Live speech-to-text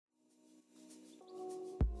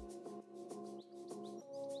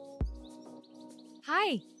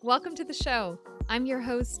Hi, welcome to the show. I'm your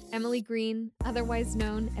host, Emily Green, otherwise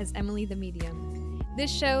known as Emily the Medium. This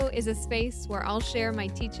show is a space where I'll share my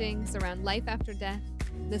teachings around life after death,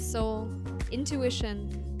 the soul,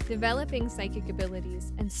 intuition, developing psychic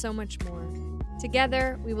abilities, and so much more.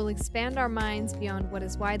 Together, we will expand our minds beyond what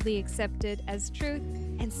is widely accepted as truth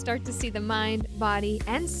and start to see the mind, body,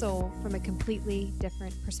 and soul from a completely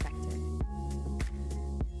different perspective.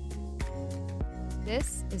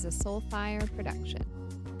 This is a Soulfire production.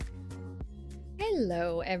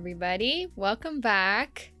 Hello, everybody. Welcome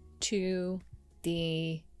back to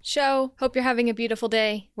the show. Hope you're having a beautiful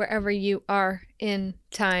day wherever you are in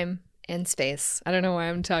time and space. I don't know why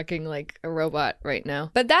I'm talking like a robot right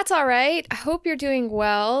now, but that's all right. I hope you're doing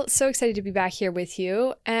well. So excited to be back here with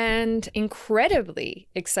you and incredibly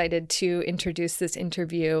excited to introduce this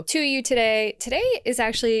interview to you today. Today is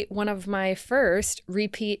actually one of my first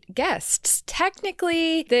repeat guests.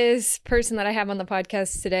 Technically, this person that I have on the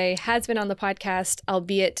podcast today has been on the podcast,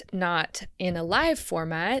 albeit not in a live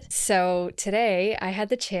format. So today I had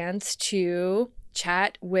the chance to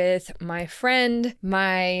chat with my friend,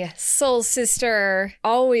 my soul sister,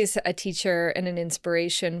 always a teacher and an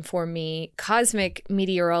inspiration for me, cosmic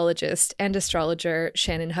meteorologist and astrologer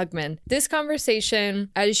Shannon Hugman. This conversation,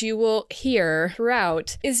 as you will hear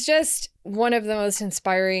throughout, is just one of the most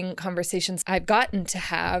inspiring conversations I've gotten to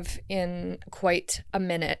have in quite a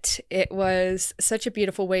minute. It was such a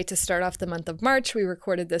beautiful way to start off the month of March. We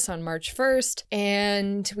recorded this on March 1st,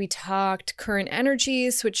 and we talked current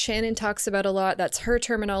energies, which Shannon talks about a lot. That's her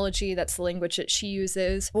terminology. That's the language that she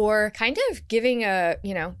uses, or kind of giving a,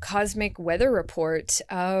 cosmic weather report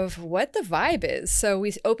of what the vibe is. So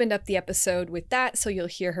we opened up the episode with that, so you'll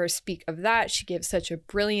hear her speak of that. She gives such a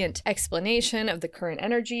brilliant explanation of the current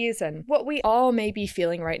energies and what we all may be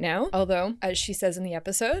feeling right now. Although, as she says in the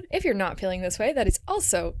episode, if you're not feeling this way, that is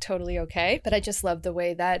also totally okay. But I just love the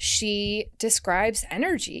way that she describes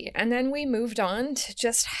energy. And then we moved on to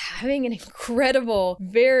just having an incredible,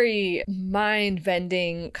 very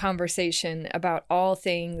mind-bending conversation about all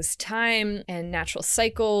things time and natural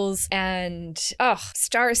cycles and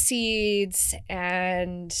star seeds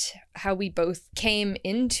and how we both came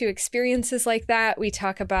into experiences like that. We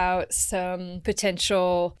talk about some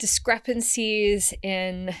potential discrepancies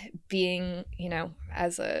in being,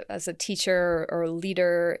 as a teacher or a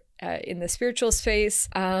leader in the spiritual space.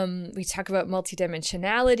 We talk about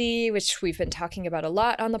multidimensionality, which we've been talking about a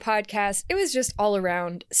lot on the podcast. It was just all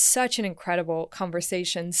around such an incredible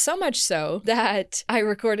conversation, so much so that I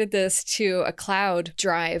recorded this to a cloud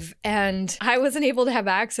drive, and I wasn't able to have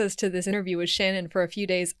access to this interview with Shannon for a few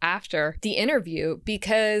days after the interview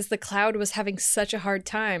because the cloud was having such a hard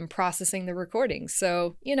time processing the recording.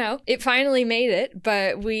 So, it finally made it,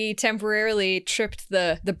 but we temporarily tripped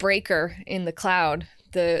the breaker in the cloud.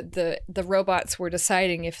 The robots were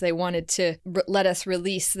deciding if they wanted to let us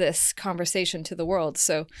release this conversation to the world.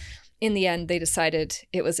 So in the end, they decided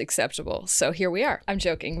it was acceptable. So here we are. I'm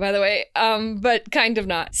joking, by the way, but kind of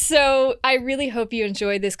not. So I really hope you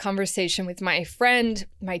enjoyed this conversation with my friend,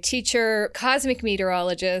 my teacher, cosmic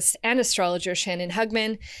meteorologist, and astrologer Shannon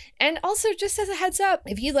Hugman. And also, just as a heads up,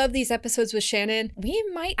 if you love these episodes with Shannon, we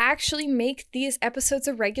might actually make these episodes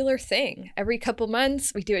a regular thing. Every couple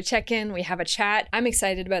months, we do a check-in, we have a chat. I'm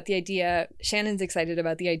excited about the idea. Shannon's excited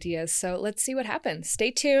about the idea. So let's see what happens.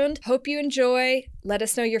 Stay tuned. Hope you enjoy. Let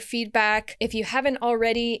us know your feedback. If you haven't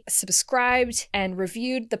already subscribed and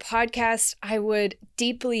reviewed the podcast, I would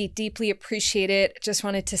deeply, deeply appreciate it. Just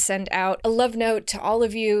wanted to send out a love note to all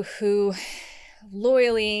of you who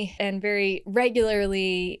loyally and very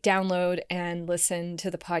regularly download and listen to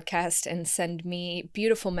the podcast and send me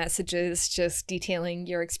beautiful messages just detailing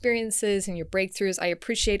your experiences and your breakthroughs. I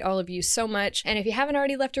appreciate all of you so much. And if you haven't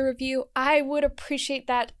already left a review, I would appreciate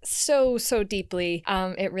that so, so deeply.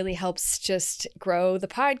 It really helps just grow the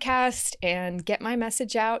podcast and get my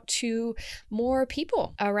message out to more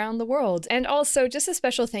people around the world. And also just a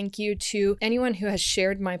special thank you to anyone who has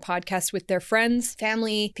shared my podcast with their friends,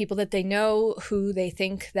 family, people that they know who they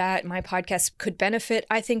think that my podcast could benefit.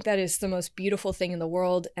 I think that is the most beautiful thing in the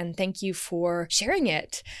world. And thank you for sharing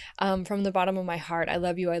it from the bottom of my heart. I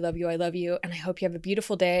love you. I love you. I love you. And I hope you have a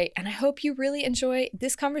beautiful day. And I hope you really enjoy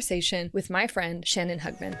this conversation with my friend, Shannon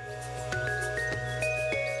Hugman.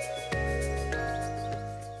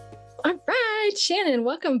 All right. right, Shannon,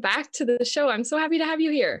 welcome back to the show. I'm so happy to have you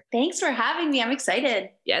here. Thanks for having me. I'm excited.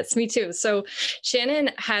 Yes, me too. So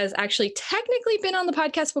Shannon has actually technically been on the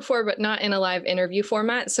podcast before, but not in a live interview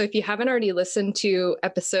format. So if you haven't already listened to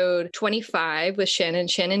episode 25 with Shannon,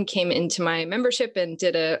 Shannon came into my membership and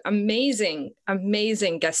did an amazing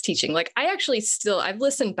guest teaching. Like I've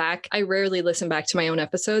listened back. I rarely listen back to my own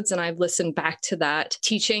episodes, and I've listened back to that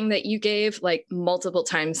teaching that you gave like multiple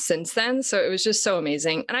times since then. So it was just so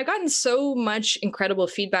amazing. And I've gotten so much incredible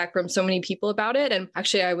feedback from so many people about it. And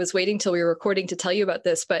actually, I was waiting till we were recording to tell you about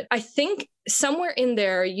this, but I think somewhere in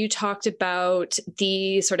there, you talked about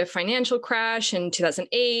the sort of financial crash in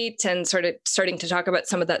 2008 and sort of starting to talk about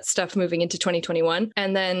some of that stuff moving into 2021.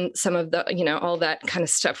 And then some of the, all that kind of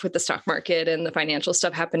stuff with the stock market and the financial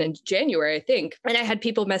stuff happened in January, I think. And I had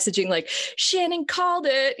people messaging like, Shannon called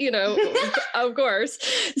it, of course.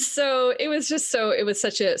 So it was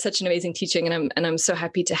such an amazing teaching. And I'm so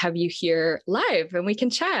happy to have you here live and we can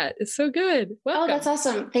chat. It's so good. Welcome. Oh, that's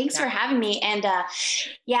awesome. Thanks for having me. And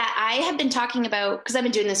I have been talking about, because I've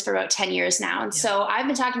been doing this for about 10 years now. And so I've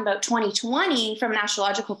been talking about 2020 from an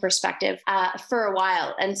astrological perspective for a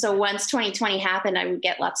while. And so once 2020 happened, I would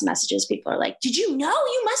get lots of messages. People are like, did you know?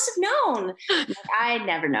 You must have known. Like, I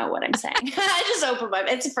never know what I'm saying. I just open my,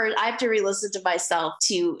 I have to re-listen to myself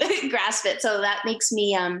to grasp it. So that makes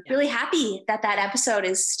me really happy that episode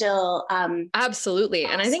is still. Absolutely.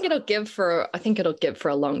 Awesome. And I think it'll give for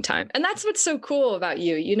a long time. And that's what's so cool about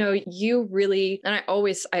you. You really, and I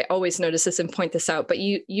always notice this and point this out, but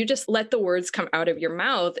you just let the words come out of your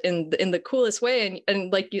mouth in the coolest way.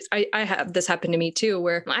 And like I have this happen to me too,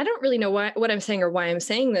 where I don't really know what I'm saying or why I'm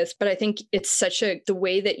saying this, but I think it's the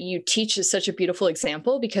way that you teach is such a beautiful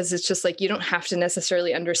example, because it's just like, you don't have to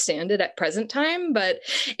necessarily understand it at present time, but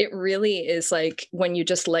it really is like when you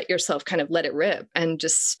just let yourself kind of let it rip and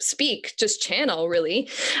just speak, just channel, really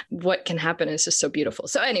what can happen is just so beautiful.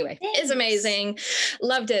 So anyway, it's amazing.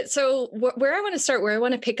 Loved it. So where I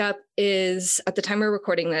want to pick up is at the time we're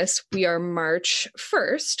recording this, we are March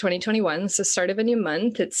 1st, 2021. It's the start of a new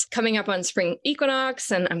month. It's coming up on spring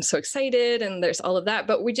equinox and I'm so excited and there's all of that.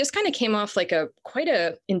 But we just kind of came off like quite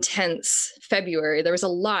a intense February. There was a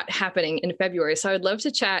lot happening in February. So I would love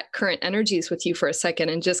to chat current energies with you for a second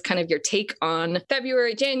and just kind of your take on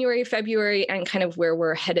January, February, and kind of where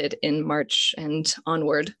we're headed in March and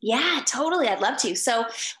onward. Yeah, totally. I'd love to. So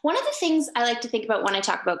one of the things I like to think about when I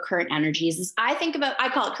talk about current energies is I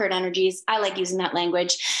call it current energies. I like using that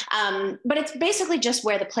language. But it's basically just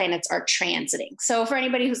where the planets are transiting. So for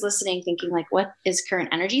anybody who's listening, thinking like, what is current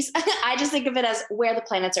energies? I just think of it as where the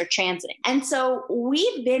planets are transiting. And so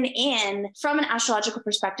we've been in, from an astrological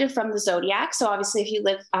perspective, from the zodiac. So obviously if you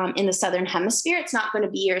live in the Southern Hemisphere, it's not going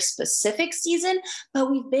to be your specific season,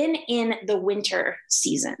 but we've been in the winter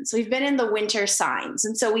season. So we've been in the winter signs.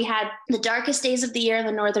 And so we had the darkest days of the year in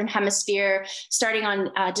the Northern Hemisphere starting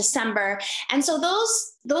on December. And so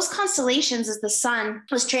those constellations, as the sun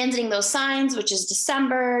was transiting those signs, which is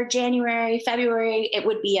December, January, February, it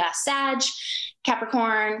would be Sag,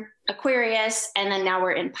 Capricorn, Aquarius, and then now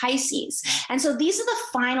we're in Pisces. And so these are the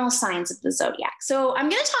final signs of the zodiac. So I'm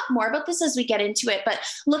going to talk more about this as we get into it, but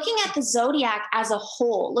looking at the zodiac as a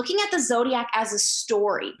whole, looking at the zodiac as a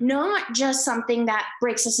story, not just something that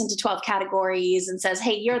breaks us into 12 categories and says,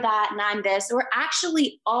 hey, you're that and I'm this. We're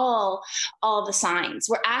actually all the signs.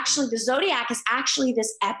 The zodiac is actually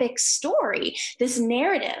this epic story, this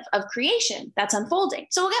narrative of creation that's unfolding.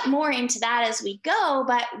 So we'll get more into that as we go,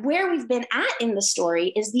 but where we've been at in the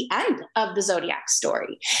story is the end of the zodiac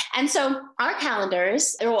story. And so our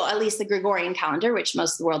calendars, or at least the Gregorian calendar, which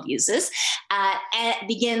most of the world uses,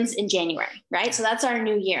 begins in January, right? So that's our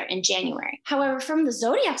new year in January. However, from the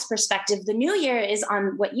zodiac's perspective, the new year is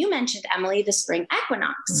on what you mentioned, Emily, the spring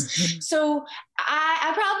equinox. Mm-hmm. So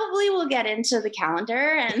I probably will get into the calendar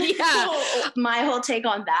and my whole take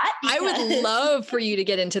on that. I would love for you to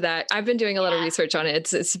get into that. I've been doing a lot of research on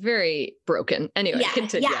it. It's very broken. Anyway,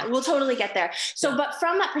 continue. Yeah, we'll totally get there. So, but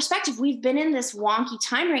from that perspective, we've been in this wonky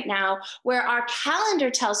time right now where our calendar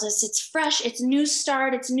tells us it's fresh, it's new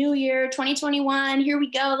start, it's new year, 2021, here we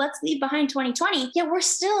go, let's leave behind 2020. Yet we're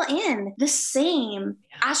still in the same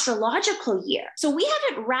astrological year. So we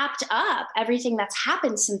haven't wrapped up everything that's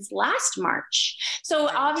happened since last March. So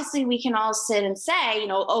obviously we can all sit and say,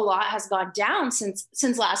 a lot has gone down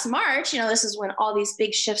since last March. This is when all these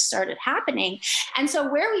big shifts started happening. And so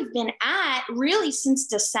where we've been at really since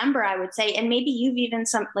December, I would say, and maybe you've even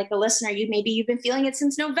you've been feeling it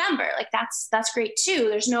since November. Like that's great too.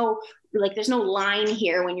 There's no like, there's no line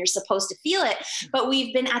here when you're supposed to feel it, but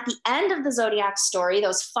we've been at the end of the zodiac story,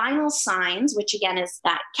 those final signs, which again is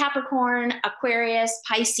that Capricorn, Aquarius,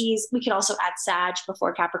 Pisces. We could also add Sag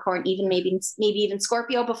before Capricorn, even maybe even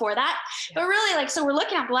Scorpio before that. But really, like, so we're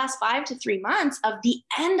looking at the last 5 to 3 months of the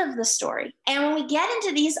end of the story. And when we get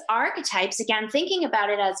into these archetypes, again, thinking about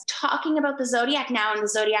it as talking about the zodiac now and the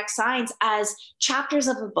zodiac signs as chapters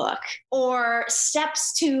of a book or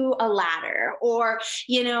steps to a ladder or,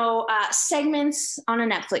 segments on a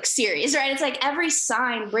Netflix series, right? It's like every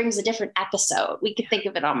sign brings a different episode. We could think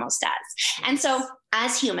of it almost as. And so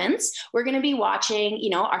as humans, we're going to be watching,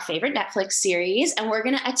 our favorite Netflix series, and we're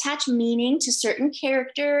going to attach meaning to certain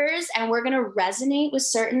characters, and we're going to resonate with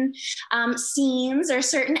certain scenes or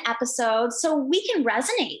certain episodes. So we can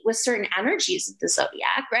resonate with certain energies of the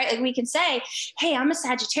zodiac, right? Like we can say, hey, I'm a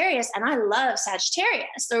Sagittarius and I love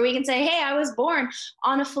Sagittarius. Or we can say, hey, I was born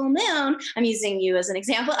on a full moon. I'm using you as an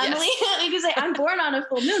example, Emily. Yes. We can say, I'm born on a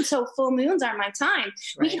full moon. So full moons are my time.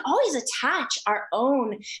 Right. We can always attach our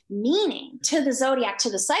own meaning to the zodiac, to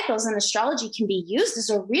the cycles, and astrology can be used as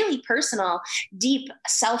a really personal, deep,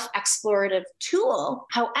 self-explorative tool.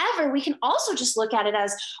 However, we can also just look at it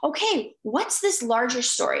as, okay, what's this larger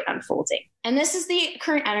story unfolding? And this is the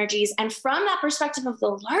current energies. And from that perspective of the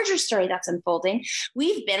larger story that's unfolding,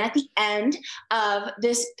 we've been at the end of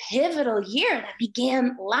this pivotal year that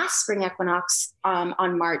began last spring equinox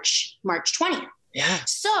on March 20th. Yeah.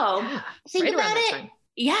 So think about it. Time.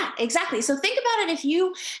 Yeah, exactly. So think about it. If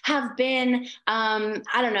you have been,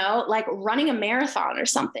 like running a marathon or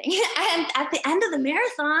something, and at the end of the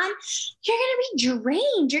marathon, you're going to be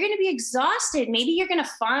drained. You're going to be exhausted. Maybe you're going to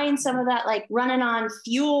find some of that, like running on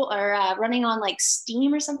fuel or running on like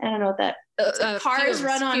steam or something. I don't know what that. Cars fumes.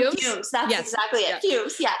 Run on fumes. That's exactly it.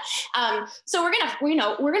 Fumes. Yeah. So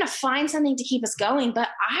we're gonna find something to keep us going. But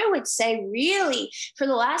I would say, really, for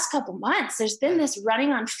the last couple months, there's been this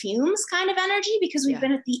running on fumes kind of energy because we've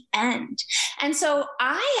been at the end. And so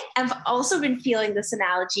I have also been feeling this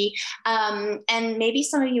analogy. And maybe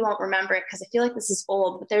some of you won't remember it because I feel like this is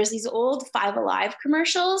old. But there's these old Five Alive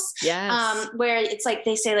commercials. Yes. Where it's like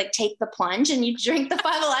they say, like, take the plunge, and you drink the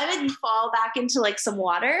Five Alive and you fall back into like some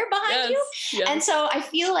water behind you. Yes. And so I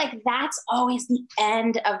feel like that's always the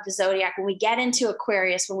end of the zodiac. When we get into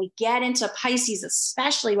Aquarius, when we get into Pisces,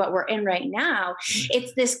 especially what we're in right now,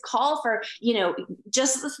 it's this call for,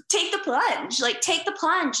 just take the plunge, like take the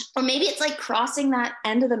plunge. Or maybe it's like crossing that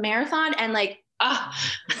end of the marathon and like,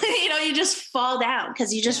 you just fall down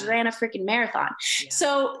because you just ran a freaking marathon. Yeah.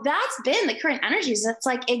 So that's been the current energies. It's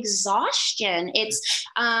like exhaustion. It's,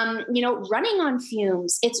 running on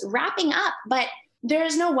fumes. It's wrapping up, but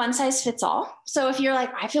there's no one size fits all. So if you're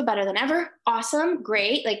like, I feel better than ever, awesome,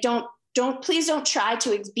 great. Like, please don't try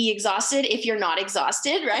to be exhausted if you're not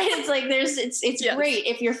exhausted, right? It's like it's great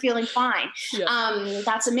if you're feeling fine. Yeah.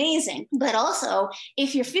 That's amazing. But also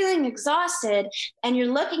if you're feeling exhausted and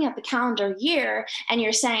you're looking at the calendar year and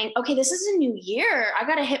you're saying, okay, this is a new year. I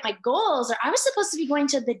got to hit my goals, or I was supposed to be going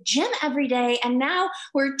to the gym every day. And now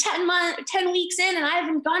we're 10 weeks in and I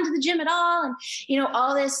haven't gone to the gym at all. And,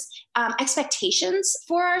 all this expectations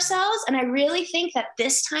for ourselves. And I really think that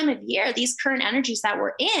this time of year, these current energies that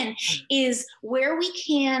we're in, is where we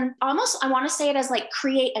can almost, I want to say it as like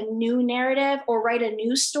create a new narrative or write a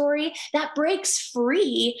new story that breaks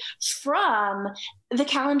free from the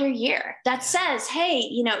calendar year that says, hey,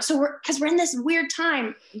 so we're in this weird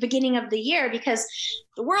time, beginning of the year, because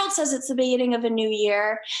the world says it's the beginning of a new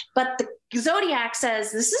year, but the zodiac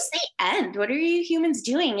says this is the end. What are you humans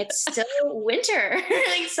doing? It's still winter.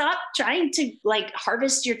 Like, stop trying to like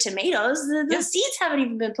harvest your tomatoes. The seeds haven't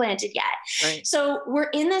even been planted yet. Right. So we're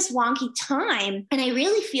in this wonky time, and I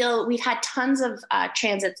really feel we've had tons of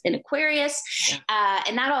transits in Aquarius,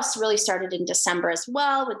 and that also really started in December as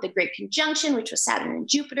well with the Great Conjunction, which was Saturn and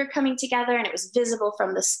Jupiter coming together, and it was visible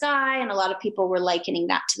from the sky, and a lot of people were likening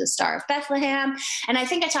that to the Star of Bethlehem. And I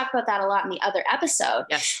think I talked about that a lot in the other episode.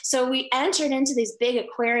 Yes. So we entered into these big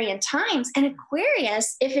Aquarian times, and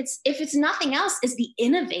Aquarius, if it's nothing else, is the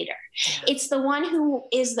innovator. It's the one who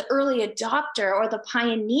is the early adopter or the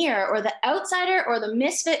pioneer or the outsider or the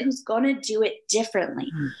misfit who's going to do it differently.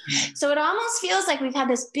 Mm-hmm. So it almost feels like we've had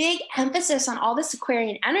this big emphasis on all this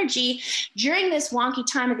Aquarian energy during this wonky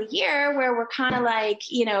time of the year where we're kind of like,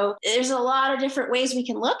 there's a lot of different ways we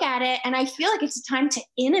can look at it. And I feel like it's a time to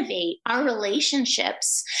innovate our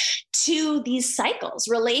relationships to these cycles.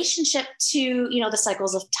 Relationship to, you know, the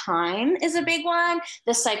cycles of time is a big one.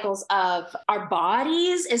 The cycles of our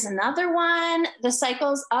bodies is another one. The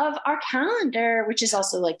cycles of our calendar, which is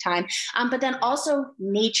also like time, but then also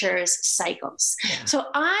nature's cycles. Yeah. So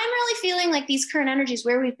I'm really feeling like these current energies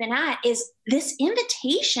where we've been at is this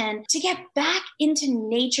invitation to get back into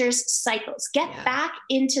nature's cycles, get back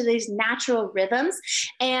into these natural rhythms.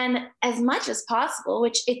 And as much as possible,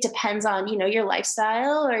 which it depends on, you know, your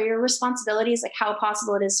lifestyle or your responsibilities, like how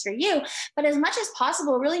possible it is for you, but as much as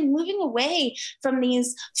possible, really moving away from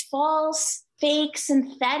these false, fake,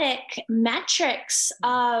 synthetic metrics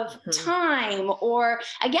of time. Or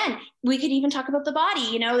again, we could even talk about the body,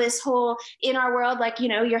 you know, this whole in our world, like, you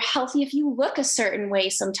know, you're healthy if you look a certain way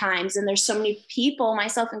sometimes. And there's so many people,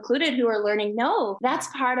 myself included, who are learning, no, that's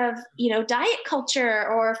part of, you know, diet culture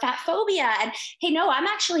or fat phobia. And hey, no, I'm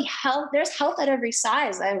actually there's health at every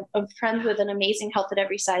size. I'm a friend with an amazing health at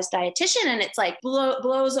every size dietitian. And it's like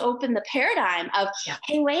blows open the paradigm of,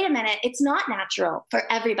 hey, wait a minute, it's not natural for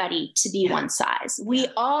everybody to be one size. We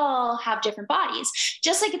all have different bodies,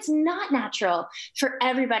 just like it's not natural for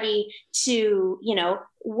everybody to, you know,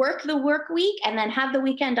 work the work week and then have the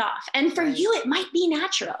weekend off. And for you, it might be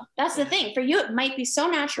natural. That's the thing. For you, it might be so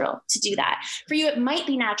natural to do that. For you, it might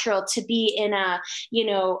be natural to be in a, you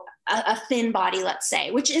know, a thin body, let's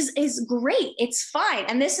say, which is great. It's fine.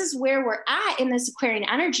 And this is where we're at in this Aquarian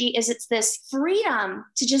energy, is it's this freedom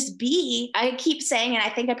to just be. I keep saying, and I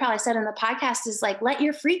think I probably said in the podcast, is like, let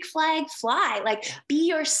your freak flag fly, like be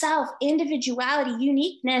yourself, individuality,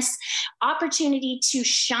 uniqueness, opportunity to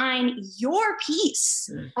shine your piece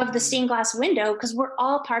of the stained glass window, because we're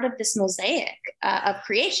all part of this mosaic of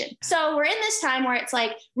creation. So we're in this time where it's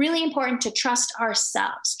like really important to trust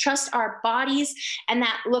ourselves, trust our bodies. And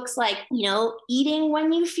that looks like, you know, eating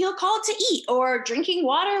when you feel called to eat, or drinking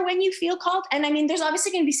water when you feel called. And I mean, there's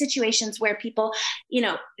obviously going to be situations where people, you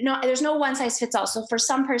know, there's no one size fits all. So for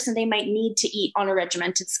some person, they might need to eat on a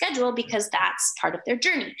regimented schedule because that's part of their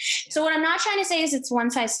journey. So what I'm not trying to say is it's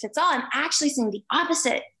one size fits all. I'm actually saying the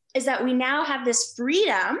opposite, is that we now have this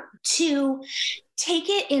freedom to take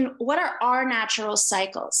it in what are our natural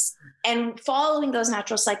cycles and following those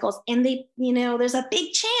natural cycles. And they, you know, there's a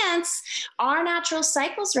big chance our natural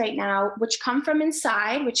cycles right now, which come from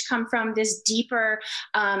inside, which come from this deeper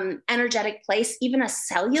energetic place, even a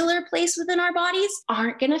cellular place within our bodies,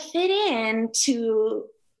 aren't going to fit in to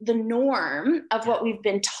the norm of what we've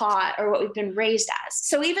been taught or what we've been raised as.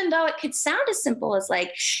 So even though it could sound as simple as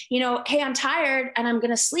like, you know, hey, I'm tired and I'm going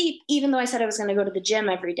to sleep, even though I said I was going to go to the gym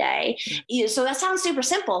every day. So that sounds super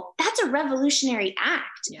simple. That's a revolutionary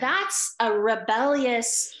act. That's a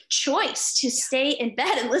rebellious choice to stay in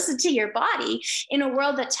bed and listen to your body in a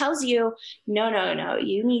world that tells you, no,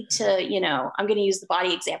 you need to, you know, I'm going to use the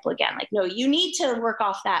body example again. Like, no, you need to work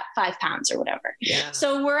off that 5 pounds or whatever. Yeah.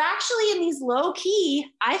 So we're actually in these low key,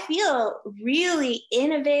 I feel really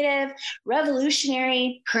innovative,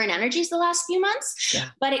 revolutionary current energies the last few months,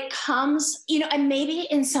 but it comes, you know, and maybe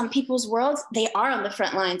in some people's worlds, they are on the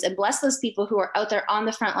front lines, and bless those people who are out there on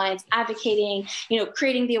the front lines, advocating, you know,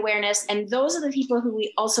 creating the awareness. And those are the people who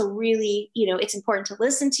we also really, you know, it's important to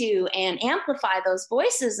listen to and amplify those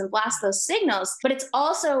voices and blast those signals. But it's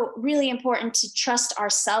also really important to trust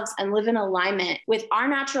ourselves and live in alignment with our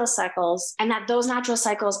natural cycles, and that those natural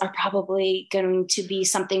cycles are probably going to be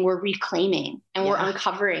something we're reclaiming and we're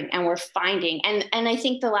uncovering and we're finding. And I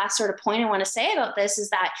think the last sort of point I want to say about this is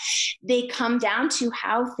that they come down to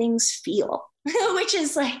how things feel, which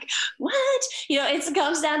is like, what? You know, it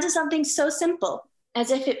comes down to something so simple. As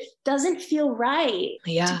if it doesn't feel right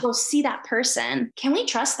to go see that person. Can we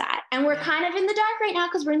trust that? And we're kind of in the dark right now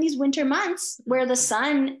because we're in these winter months where the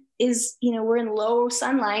sun is, you know, we're in low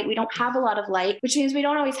sunlight. We don't have a lot of light, which means we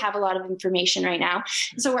don't always have a lot of information right now.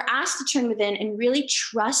 So we're asked to turn within and really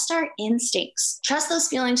trust our instincts, trust those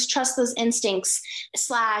feelings, trust those instincts,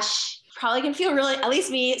 probably can feel really, at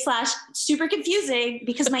least me, super confusing,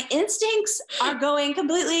 because my instincts are going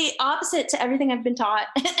completely opposite to everything I've been taught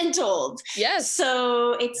and told. Yes.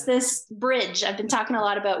 So it's this bridge I've been talking a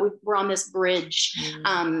lot about. We're on this bridge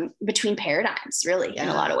between paradigms, really, in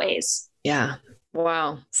a lot of ways. Yeah.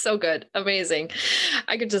 Wow. So good. Amazing.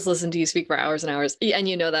 I could just listen to you speak for hours and hours. And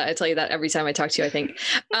you know that. I tell you that every time I talk to you, I think.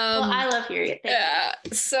 Well, I love hearing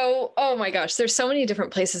it. So, oh my gosh, there's so many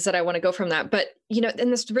different places that I want to go from that. But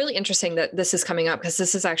and it's really interesting that this is coming up because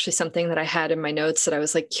this is actually something that I had in my notes that I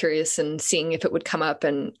was like curious and seeing if it would come up.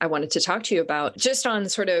 And I wanted to talk to you about just on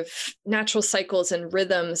sort of natural cycles and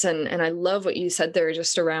rhythms. And I love what you said there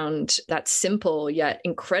just around that simple yet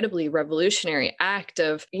incredibly revolutionary act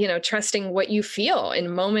of, trusting what you feel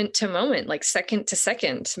in moment to moment, like second to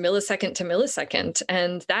second, millisecond to millisecond.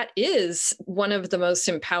 And that is one of the most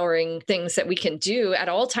empowering things that we can do at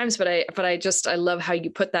all times. But I love how you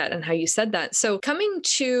put that and how you said that. So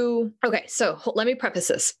so let me preface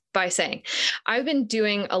this by saying I've been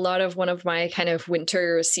doing a lot of one of my kind of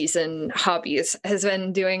winter season hobbies has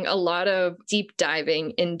been doing a lot of deep diving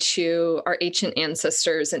into our ancient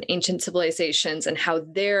ancestors and ancient civilizations and how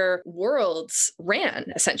their worlds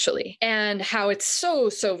ran essentially, and how it's so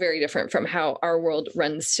very different from how our world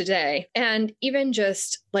runs today. And even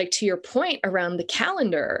just like to your point around the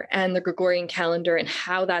calendar and the Gregorian calendar and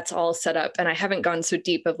how that's all set up. And I haven't gone so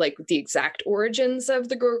deep of like the exact origins of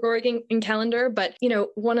the Gregorian calendar, but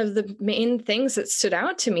one of the main things that stood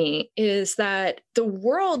out to me is that the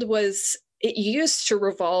world it used to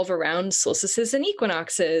revolve around solstices and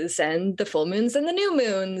equinoxes and the full moons and the new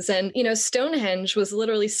moons. And, Stonehenge was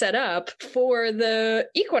literally set up for the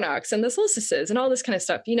equinox and the solstices and all this kind of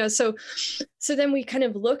stuff, so then we kind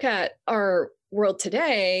of look at our world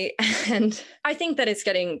today. And I think that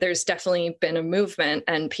there's definitely been a movement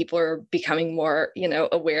and people are becoming more,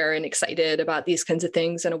 aware and excited about these kinds of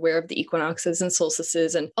things and aware of the equinoxes and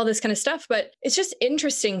solstices and all this kind of stuff. But it's just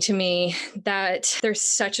interesting to me that there's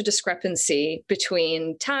such a discrepancy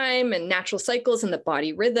between time and natural cycles and the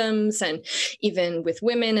body rhythms, and even with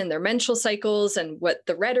women and their menstrual cycles and what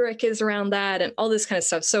the rhetoric is around that and all this kind of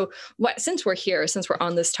stuff. So since we're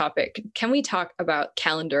on this topic, can we talk about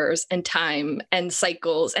calendars and time and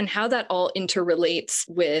cycles and how that all interrelates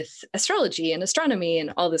with astrology and astronomy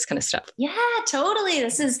and all this kind of stuff? Yeah, totally.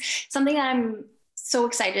 This is something that I'm so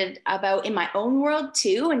excited about in my own world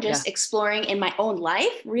too, and just exploring in my own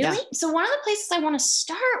life, really. Yeah. So one of the places I want to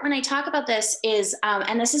start when I talk about this is,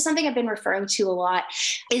 and this is something I've been referring to a lot,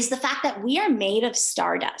 is the fact that we are made of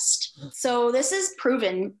stardust. So this is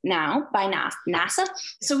proven now by NASA.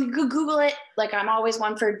 So you could Google it. Like, I'm always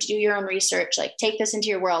one for do your own research, like take this into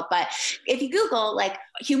your world. But if you Google like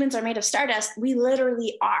humans are made of stardust, we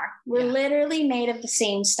literally are. We're literally made of the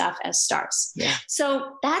same stuff as stars. Yeah.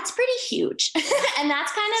 So that's pretty huge. And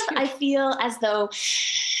that's kind of, I feel as though,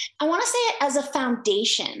 I want to say it as a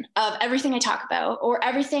foundation of everything I talk about or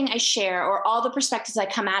everything I share or all the perspectives I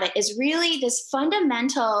come at it is really this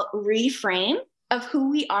fundamental reframe of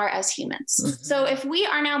who we are as humans. Mm-hmm. So if we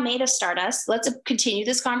are now made of stardust, let's continue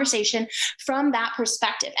this conversation from that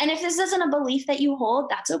perspective. And if this isn't a belief that you hold,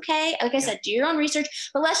 that's okay. Like I said, do your own research,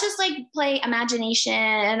 but let's just like play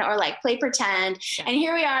imagination or like play pretend. Yeah. And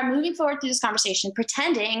here we are moving forward through this conversation,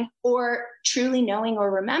 pretending or truly knowing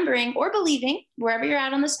or remembering or believing, wherever you're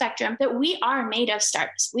at on the spectrum, that we are made of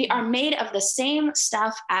stars. We are made of the same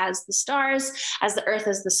stuff as the stars, as the earth,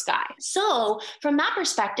 as the sky. So from that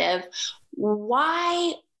perspective,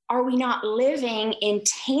 why are we not living in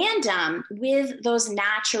tandem with those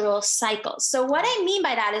natural cycles? So what I mean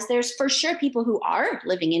by that is there's for sure people who are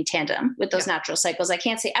living in tandem with those natural cycles. I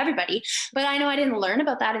can't say everybody, but I know I didn't learn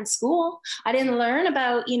about that in school. I didn't learn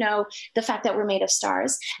about, the fact that we're made of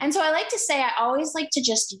stars. And so I like to say, I always like to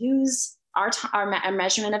just use our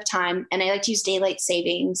measurement of time. And I like to use daylight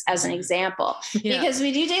savings as an example, because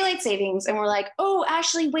we do daylight savings and we're like, oh,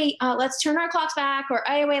 actually, wait, let's turn our clocks back, or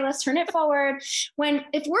oh, wait, let's turn it forward. When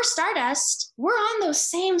if we're stardust, we're on those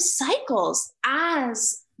same cycles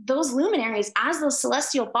as those luminaries, as those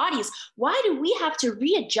celestial bodies. Why do we have to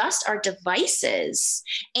readjust our devices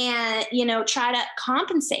and, try to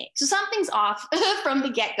compensate? So something's off from the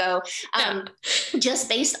get-go, just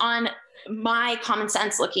based on my common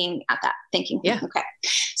sense looking at that, thinking, okay.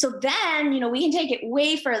 So then, we can take it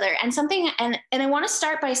way further, and I want to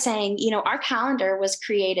start by saying, our calendar was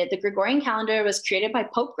created, the Gregorian calendar was created by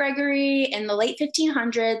Pope Gregory in the late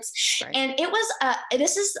 1500s. Right. And it was,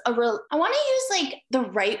 I want to use like the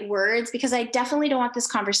right words, because I definitely don't want this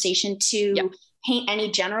conversation to paint any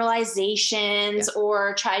generalizations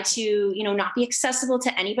or try to, not be accessible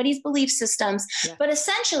to anybody's belief systems. Yeah. But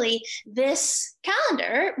essentially this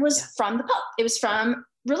calendar was from the Pope. It was from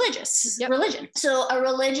religion. So a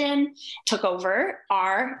religion took over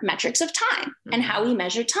our metrics of time and how we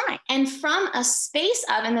measure time. And from a space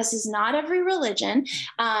of, and this is not every religion,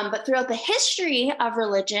 but throughout the history of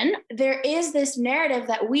religion, there is this narrative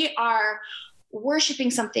that we are worshiping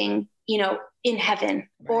something, in heaven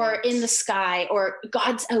or in the sky, or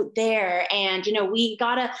God's out there. And, we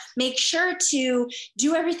got to make sure to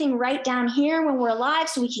do everything right down here when we're alive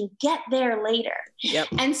so we can get there later. Yep.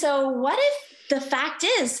 And so what if the fact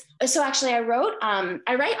is, so actually I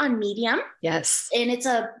write on Medium. Yes. And it's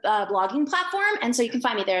a blogging platform. And so you can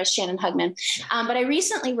find me there as Shannon Hugman. But I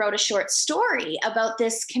recently wrote a short story about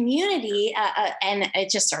this community, and it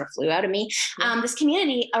just sort of flew out of me. This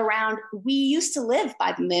community around, we used to live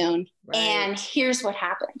by the moon. Right. And here's what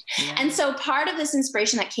happened. Yeah. And so part of this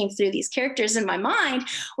inspiration that came through these characters in my mind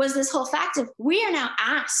was this whole fact of, we are now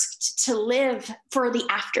asked to live for the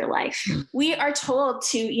afterlife. We are told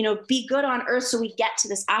to, be good on earth so we get to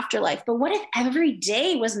this afterlife. But what if every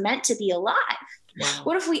day was meant to be alive? Wow.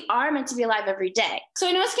 What if we are meant to be alive every day? So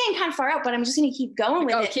I know it's getting kind of far out, but I'm just going to keep going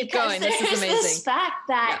with it. Keep going. This is amazing. This fact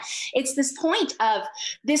that it's this point of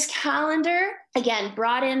this calendar, again,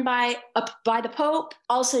 brought in by the Pope.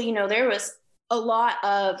 Also, there was a lot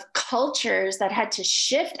of cultures that had to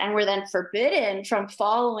shift and were then forbidden from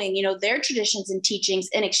following, their traditions and teachings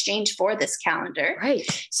in exchange for this calendar. Right.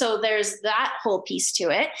 So there's that whole piece to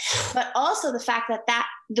it, but also the fact that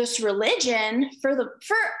this religion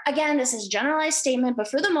again, this is a generalized statement, but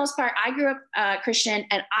for the most part, I grew up Christian,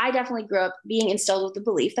 and I definitely grew up being instilled with the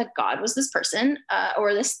belief that God was this person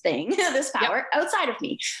or this thing, this power outside of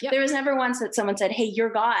me. Yep. There was never once that someone said, hey, you're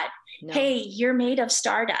God. No. Hey, you're made of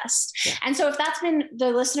stardust. Yeah. And so if that's been the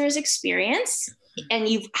listener's experience and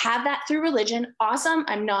you have that through religion, awesome.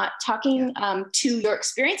 I'm not talking to your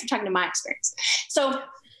experience. I'm talking to my experience. So,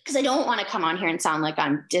 because I don't want to come on here and sound like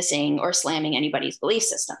I'm dissing or slamming anybody's belief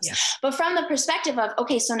systems. Yeah. But from the perspective of,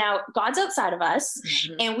 okay, so now God's outside of us,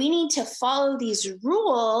 and we need to follow these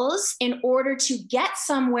rules in order to get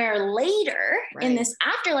somewhere later in this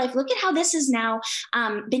afterlife. Look at how this has now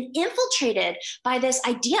been infiltrated by this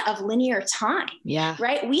idea of linear time. Yeah.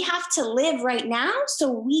 Right? We have to live right now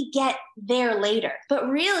so we get there later. But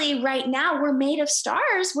really, right now, we're made of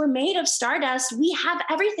stars. We're made of stardust. We have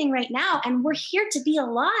everything right now, and we're here to be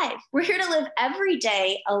alive. We're here to live every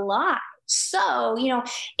day alive. So,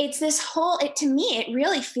 it's this to me, it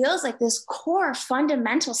really feels like this core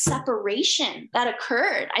fundamental separation that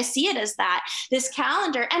occurred. I see it as that, this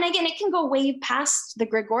calendar. And again, it can go way past the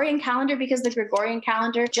Gregorian calendar, because the Gregorian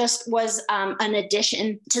calendar just was an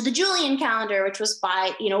addition to the Julian calendar, which was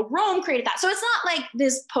by, Rome created that. So it's not like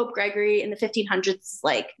this Pope Gregory in the 1500s is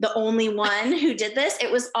like the only one who did this. It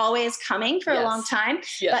was always coming for a long time.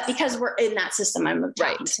 Yes. But because we're in that system, I'm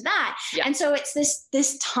talking to that. Yeah. And so it's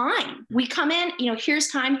this time. We come in, here's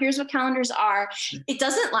time, here's what calendars are. It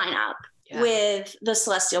doesn't line up with the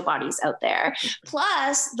celestial bodies out there.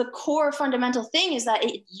 Plus, the core fundamental thing is that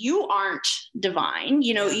you aren't divine.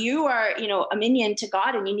 You are, a minion to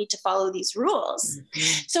God, and you need to follow these rules.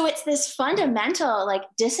 So it's this fundamental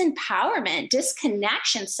disempowerment,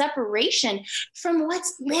 disconnection, separation from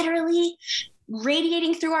what's literally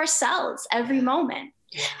radiating through our cells every moment.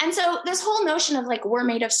 And so this whole notion of we're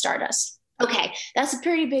made of stardust. Okay, that's a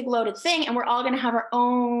pretty big loaded thing. And we're all going to have our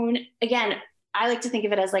own, again, I like to think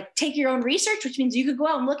of it as take your own research, which means you could go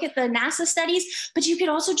out and look at the NASA studies, but you could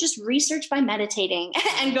also just research by meditating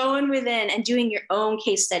and going within and doing your own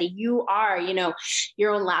case study. You are,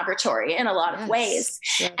 your own laboratory in a lot of ways.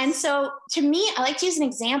 Yes. And so to me, I like to use an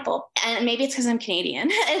example, and maybe it's because I'm Canadian.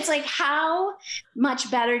 It's how much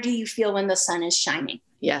better do you feel when the sun is shining?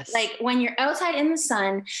 Yes. When you're outside in the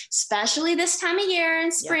sun, especially this time of year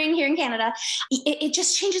in spring here in Canada, it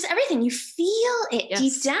just changes everything. You feel it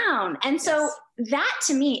deep down. And so that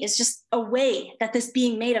to me is just a way that this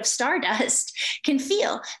being made of stardust can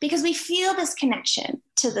feel, because we feel this connection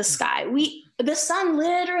to the sky. The sun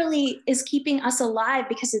literally is keeping us alive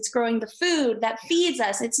because it's growing the food that feeds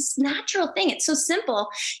us. It's this natural thing. It's so simple,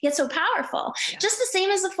 yet so powerful. Yeah. Just the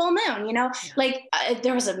same as the full moon,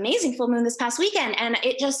 there was an amazing full moon this past weekend, and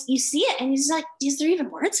it just, you see it and you're just is there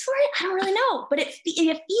even words for it? I don't really know, but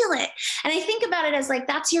you feel it. And I think about it as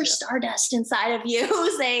that's your stardust inside of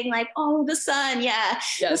you saying oh, the sun. Yeah.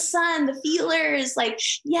 Yes. The sun, the feelers,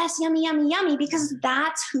 yes, yummy, yummy, yummy, because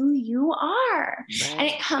that's who you are. Right. And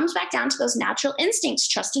it comes back down to those natural instincts,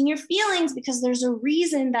 trusting your feelings, because there's a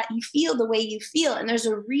reason that you feel the way you feel. And there's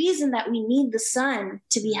a reason that we need the sun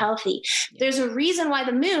to be healthy. Yeah. There's a reason why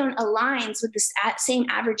the moon aligns with the same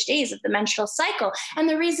average days of the menstrual cycle. And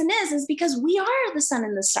the reason is because we are the sun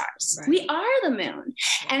and the stars. Right. We are the moon.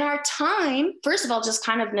 And our time, first of all, just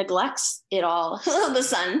kind of neglects it all, the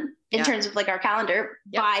sun, in terms of our calendar,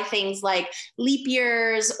 by things like leap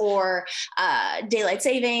years or daylight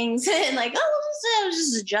savings, and we'll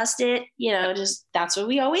just adjust it, just that's what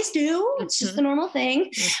we always do. It's just the normal thing.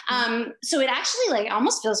 So it actually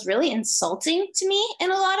almost feels really insulting to me in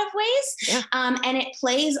a lot of ways. Yeah. And it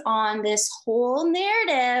plays on this whole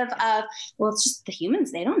narrative of, well, it's just the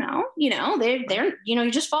humans, they don't know, they're,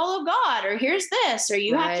 you just follow God, or here's this, or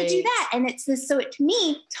you have to do that. And it's this, so to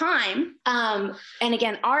me, time, and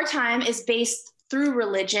again, our time is based through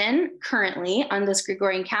religion currently on this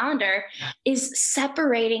Gregorian calendar, is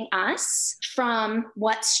separating us from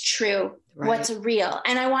what's true, what's real.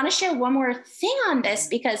 And I want to share one more thing on this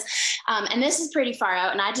because, and this is pretty far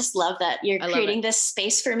out, and I just love that you're creating this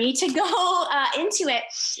space for me to go into it,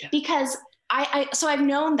 because so I've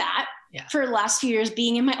known that for the last few years,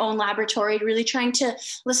 being in my own laboratory, really trying to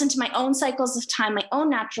listen to my own cycles of time, my own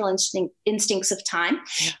natural instincts of time.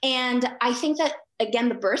 And I think that, again,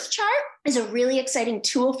 the birth chart is a really exciting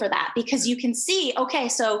tool for that, because you can see, okay,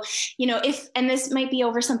 so, and this might be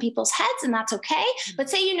over some people's heads, and that's okay, but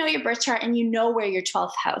say, your birth chart and where your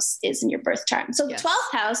 12th house is in your birth chart. So the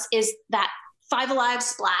 12th house is that Five Alive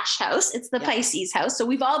splash house. It's the Pisces house. So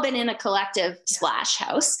we've all been in a collective splash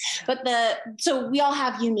house, so we all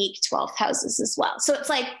have unique 12th houses as well. So it's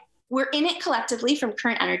like, we're in it collectively from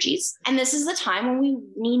current energies. And this is the time when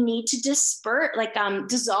we need to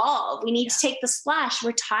dissolve. We need to take the splash.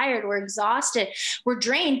 We're tired. We're exhausted. We're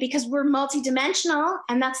drained because we're multidimensional.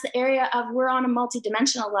 And that's the area of, we're on a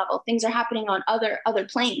multidimensional level. Things are happening on other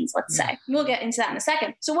planes, let's say. We'll get into that in a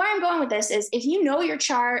second. So where I'm going with this is, if you know your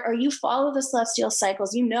chart or you follow the celestial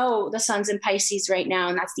cycles, the sun's in Pisces right now,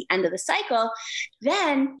 and that's the end of the cycle,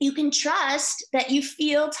 then you can trust that you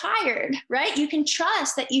feel tired, right? You can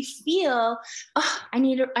trust that you feel, I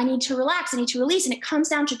need to relax. I need to release. And it comes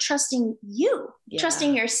down to trusting you,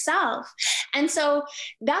 trusting yourself. And so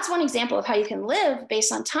that's one example of how you can live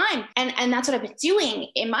based on time. And that's what I've been doing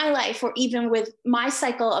in my life, or even with my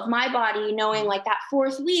cycle of my body, knowing like that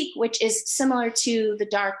 4th week, which is similar to the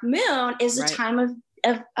dark moon, is a time of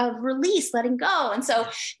release, letting go. And so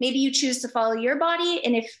maybe you choose to follow your body.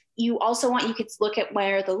 And if you also want, you could look at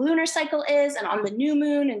where the lunar cycle is, and on the new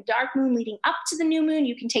moon and dark moon leading up to the new moon,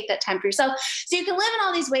 you can take that time for yourself. So you can live in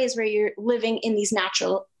all these ways where you're living in these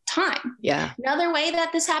natural time. Another way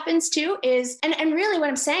that this happens too is, and really what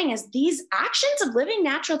I'm saying is, these actions of living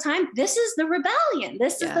natural time, this is the rebellion.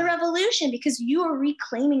 This is the revolution, because you are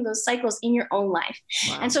reclaiming those cycles in your own life.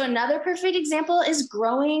 And so another perfect example is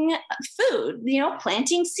growing food,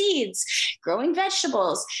 planting seeds, growing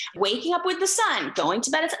vegetables, waking up with the sun, going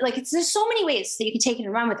to bed. There's so many ways that you can take it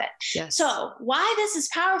and run with it. So why this is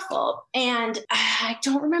powerful, and I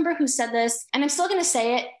don't remember who said this, and I'm still going to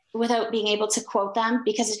say it without being able to quote them,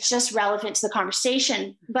 because it's just relevant to the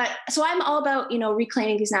conversation. But so I'm all about,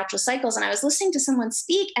 reclaiming these natural cycles. And I was listening to someone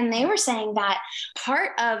speak, and they were saying that part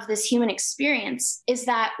of this human experience is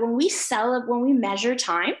that when we measure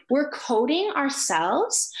time, we're coding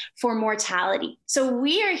ourselves for mortality. So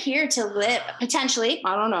we are here to live potentially,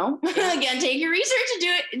 I don't know, again, take your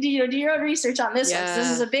research and do your own research on this one. This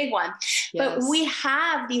is a big one, but we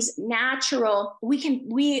have these natural, we're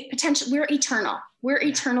eternal. We're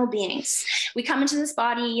eternal beings. We come into this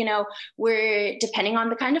body, we're, depending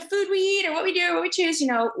on the kind of food we eat or what we do or what we choose,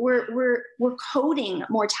 we're coding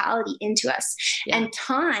mortality into us. And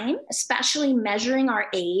time, especially measuring our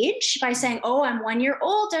age by saying, oh, I'm 1 year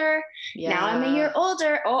older. Now I'm a year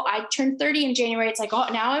older. Oh, I turned 30 in January. It's like, oh,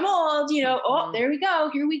 now I'm old, oh, there we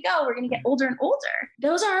go. Here we go. We're going to get older and older.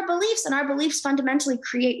 Those are our beliefs, and our beliefs fundamentally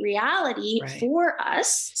create reality for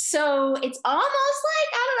us. So it's almost like,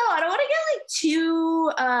 I don't want to get too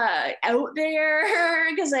out there,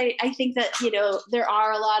 because I think that, there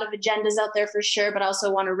are a lot of agendas out there for sure, but I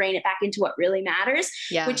also want to rein it back into what really matters,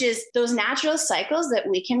 which is those natural cycles that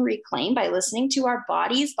we can reclaim by listening to our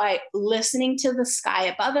bodies, by listening to the sky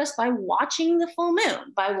above us, by watching the full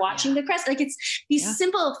moon, by watching the crest. It's these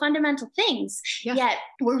simple fundamental things, yet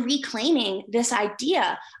we're reclaiming this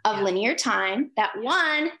idea of linear time that,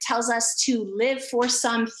 one, tells us to live for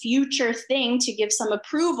some future thing, to give some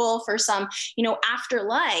approval for some,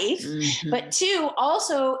 afterlife, but two,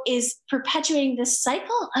 also is perpetuating this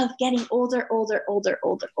cycle of getting older,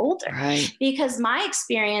 because my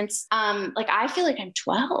experience, I feel like I'm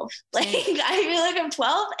 12, I feel like I'm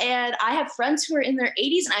 12, and I have friends who are in their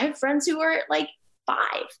 80s, and I have friends who are 5.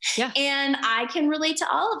 And I can relate to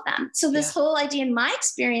all of them. So this whole idea in my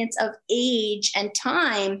experience of age and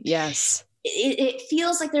time, it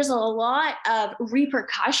feels like there's a lot of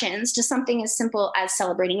repercussions to something as simple as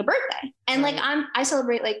celebrating a birthday. And I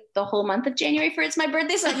celebrate the whole month of January, for it's my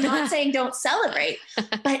birthday. So I'm not saying don't celebrate,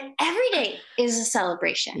 but every day is a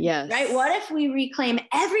celebration. Right? What if we reclaim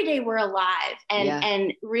every day we're alive,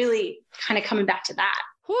 and really kind of coming back to that?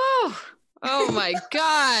 Whoa. Oh my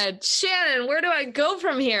God. Shannon, where do I go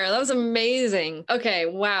from here? That was amazing. Okay.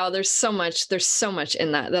 Wow. There's so much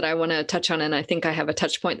in that I want to touch on. And I think I have a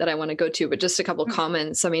touch point that I want to go to, but just a couple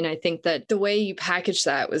comments. I mean, I think that the way you packaged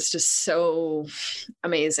that was just so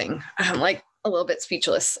amazing. I'm like, a little bit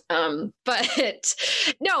speechless. But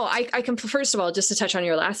no, I can, first of all, just to touch on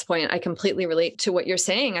your last point, I completely relate to what you're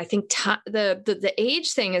saying. I think the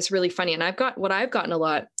age thing is really funny. And what I've gotten a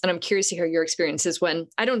lot, and I'm curious to hear your experiences when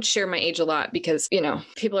I don't share my age a lot because,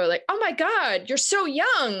 people are like, oh my God, you're so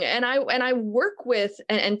young. And I work with,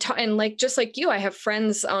 and like, just like you, I have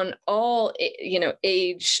friends on all,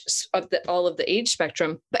 age of all of the age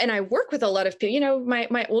spectrum, and I work with a lot of people,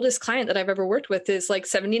 my oldest client that I've ever worked with is like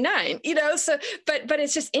 79, so, but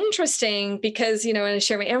it's just interesting because, and I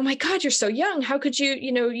share oh my God, you're so young. How could you,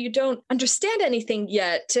 you don't understand anything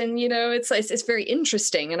yet. And, it's very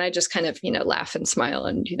interesting. And I just kind of, laugh and smile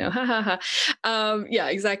and, ha ha ha. Yeah,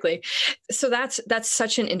 exactly. So that's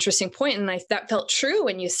such an interesting point. And that felt true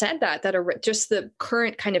when you said that just the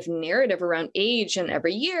current kind of narrative around age and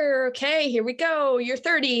every year, okay, here we go. You're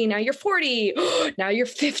 30, now you're 40, now you're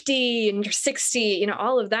 50 and you're 60,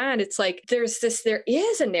 all of that. It's like, there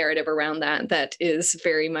is a narrative around that is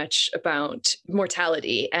very much about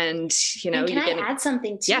mortality. And, and can I add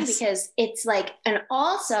something too? Yes. Because it's like, and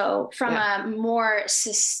also from a more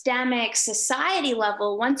systemic society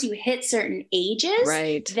level, once you hit certain ages,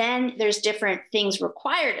 right, then there's different things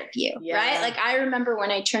required of you, right? Like I remember when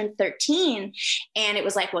I turned 13 and it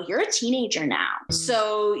was like, well, you're a teenager now. Mm-hmm.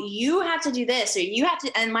 So you have to do this, or you have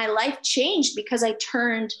to, and my life changed because I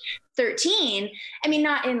turned 13. I mean,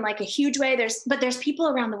 not in like a huge way. But there's people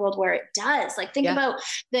around the world where it does. Like think about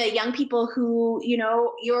the young people who,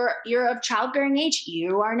 you're of childbearing age,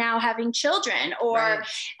 you are now having children, or,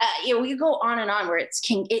 we go on and on where it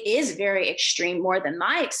is very extreme, more than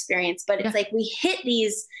my experience, but it's like we hit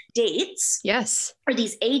these dates, yes, or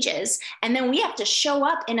these ages, and then we have to show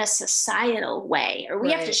up in a societal way, or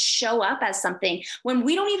we have to show up as something when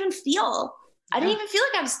we don't even feel. I didn't even feel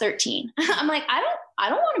like I was 13. I'm like, I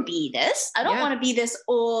don't want to be this. I don't want to be this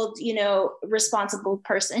old, responsible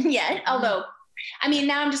person yet. Although, I mean,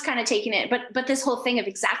 now I'm just kind of taking it, but this whole thing of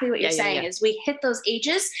exactly what you're saying is we hit those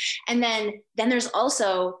ages, and then there's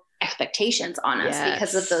also expectations on us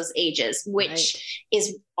because of those ages, which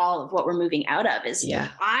is all of what we're moving out of is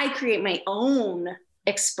I create my own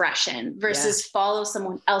expression versus follow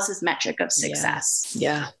someone else's metric of success.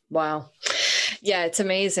 Yeah. Wow. Yeah, it's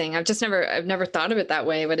amazing. I've never thought of it that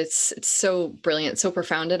way, but it's so brilliant, so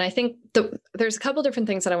profound. And I think there's a couple different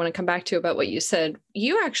things that I want to come back to about what you said.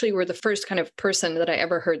 You actually were the first kind of person that I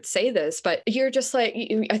ever heard say this, but you're just like,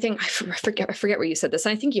 I forget where you said this.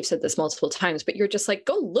 I think you've said this multiple times, but you're just like,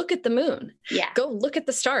 go look at the moon. Yeah. Go look at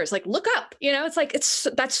the stars, like look up, it's like,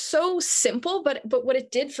 that's so simple, but what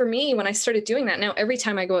it did for me when I started doing that, now every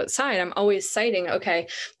time I go outside, I'm always citing, okay,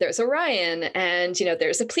 there's Orion and,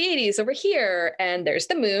 there's the Pleiades over here, and there's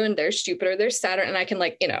the moon, there's Jupiter, there's Saturn. And I can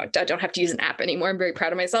I don't have to use an app anymore. I'm very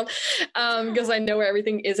proud of myself because I know where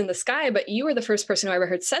everything is in the sky. But you were the first person who I ever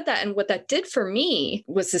heard said that. And what that did for me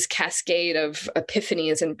was this cascade of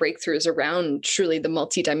epiphanies and breakthroughs around truly the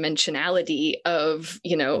multidimensionality of,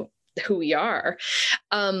 who we are,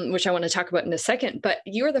 which I want to talk about in a second. But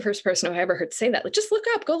you were the first person who I ever heard say that. Like, just look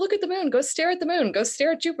up, go look at the moon, go stare at the moon, go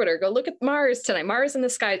stare at Jupiter, go look at Mars tonight, Mars in the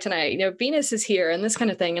sky tonight, Venus is here, and this kind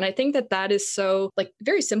of thing. And I think that is so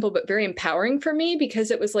very simple, but very empowering for me, because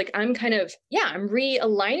it was like, I'm kind of, I'm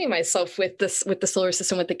realigning myself with the solar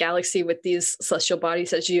system, with the galaxy, with these celestial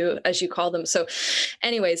bodies, as you call them. So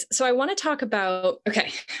anyways, so I want to talk about,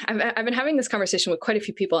 okay, I've been having this conversation with quite a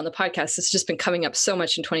few people on the podcast. It's just been coming up so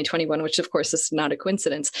much in 2021, which of course is not a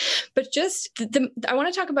coincidence, but just I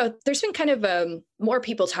want to talk about, there's been kind of more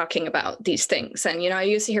people talking about these things. And, I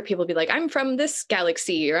used to hear people be like, I'm from this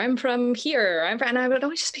galaxy, or I'm from here, and I would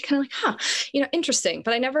always just be kind of like, interesting,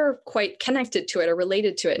 but I never quite connected to it or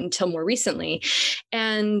related to it until more recently.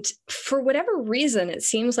 And for whatever reason, it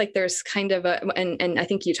seems like there's kind of and I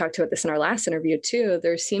think you talked about this in our last interview too,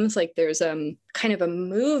 there seems like there's kind of a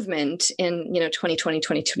movement in, 2020,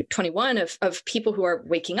 2021 of people who are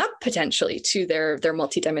waking up potentially to their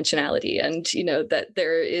multidimensionality, and, that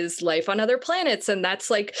there is life on other planets. And that's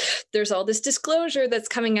like, there's all this disclosure that's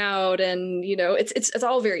coming out, and, it's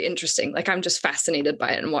all very interesting. Like, I'm just fascinated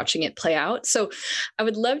by it and watching it play out. So I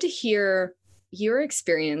would love to hear your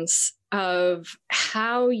experience of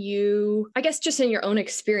how you, I guess, just in your own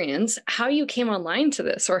experience, how you came online to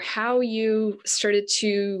this, or how you started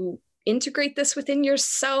to integrate this within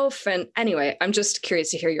yourself. And anyway, I'm just curious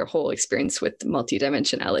to hear your whole experience with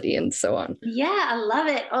multidimensionality and so on. Yeah, I love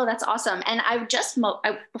it. Oh, that's awesome. And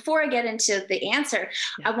before I get into the answer,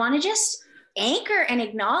 I want to just anchor and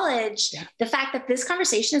acknowledge the fact that this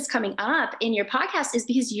conversation is coming up in your podcast is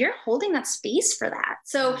because you're holding that space for that.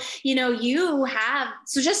 So,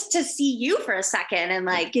 so just to see you for a second and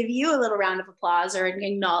like give you a little round of applause or an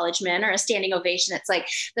acknowledgement or a standing ovation. It's like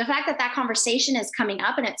the fact that that conversation is coming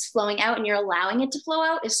up and it's flowing out and you're allowing it to flow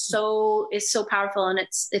out is so powerful. And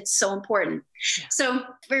it's so important. So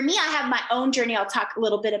for me, I have my own journey I'll talk a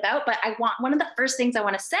little bit about, but one of the first things I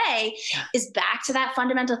want to say is back to that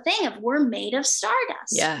fundamental thing of we're made of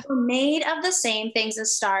stardust. Yeah. We're made of the same things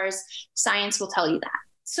as stars. Science will tell you that.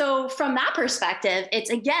 So from that perspective, it's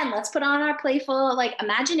again, let's put on our playful like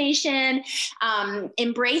imagination,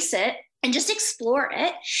 embrace it and just explore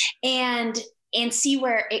it and see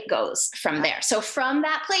where it goes from there. So from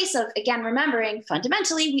that place of, again, remembering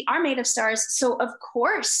fundamentally, we are made of stars. So of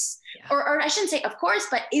course, or I shouldn't say of course,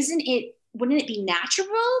 but wouldn't it be natural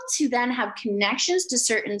to then have connections to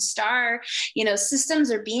certain star, systems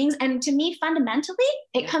or beings? And to me, fundamentally,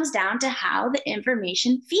 it comes down to how the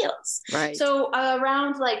information feels. Right. So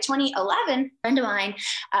around like 2011, a friend of mine,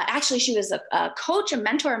 actually she was a coach, a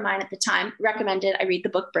mentor of mine at the time, recommended I read the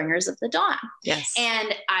book Bringers of the Dawn. Yes.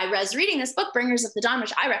 And I was reading this book, Bringers of the Dawn,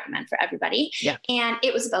 which I recommend for everybody. Yeah. And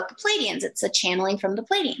it was about the Pleiadians. It's a channeling from the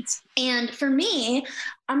Pleiadians. And for me,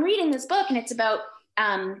 I'm reading this book and it's about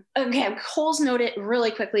Cole's note it really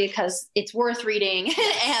quickly because it's worth reading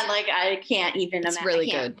and like I can't even imagine, really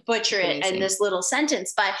I can't butcher it in this little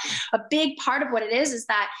sentence. But a big part of what it is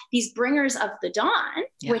that these bringers of the dawn,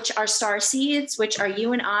 which are star seeds, which are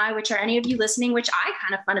you and I, which are any of you listening, which I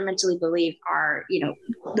kind of fundamentally believe are,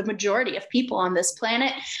 the majority of people on this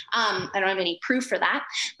planet. I don't have any proof for that,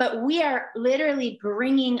 but we are literally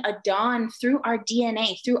bringing a dawn through our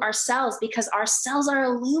DNA, through our cells, because our cells are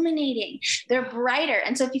illuminating. They're brighter.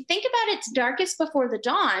 And so if you think about its darkest before the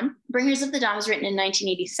dawn, Bringers of the Dawn was written in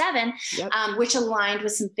 1987, which aligned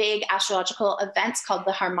with some big astrological events called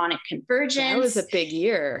the harmonic convergence. That was a big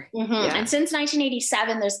year. Mm-hmm. Yeah. And since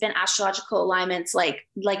 1987, there's been astrological alignments like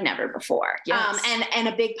never before. Yes. And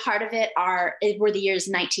a big part of it were the years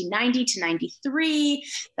 1990 to 93.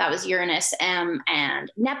 That was Uranus and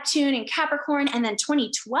Neptune and Capricorn. And then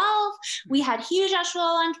 2012, we had huge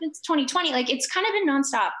astrological alignments. 2020, like it's kind of been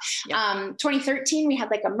nonstop. Yeah. 2013, we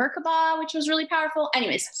had like a Merkaba, which was really powerful.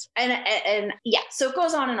 Anyways, and so it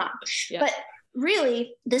goes on and on. Yeah. But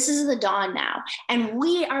really, this is the dawn now. And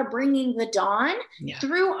we are bringing the dawn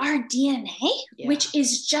through our DNA, which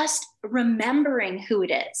is just remembering who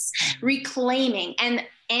it is, reclaiming.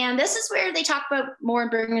 And this is where they talk about more in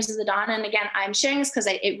Bringers of the Dawn. And again, I'm sharing this because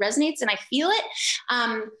it resonates and I feel it.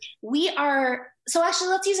 So actually,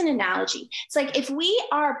 let's use an analogy. It's like if we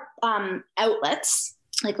are outlets,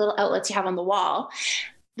 like little outlets you have on the wall,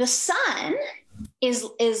 the sun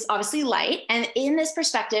is obviously light. And in this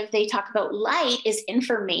perspective, they talk about light is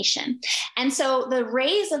information. And so the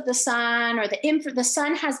rays of the sun or the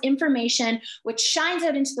sun has information which shines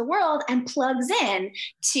out into the world and plugs in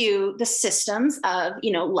to the systems of,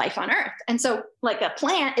 life on Earth. And so like a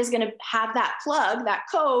plant is going to have that plug, that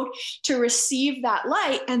code to receive that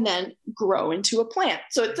light and then grow into a plant.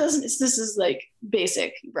 So this is like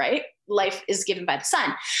basic, right? Life is given by the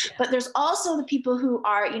sun. Yeah. But there's also the people who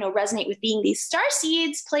are, resonate with being these star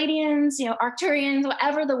seeds, Pleiadians, Arcturians,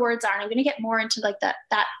 whatever the words are. And I'm going to get more into like that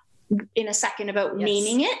in a second about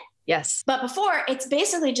naming it. Yes. But before, it's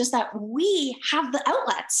basically just that we have the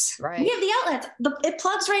outlets. Right. We have the outlets. It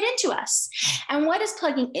plugs right into us. And what is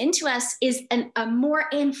plugging into us is a more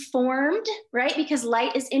informed, right? Because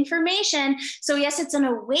light is information. So yes, it's an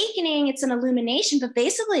awakening, it's an illumination, but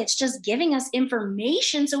basically it's just giving us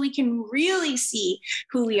information so we can really see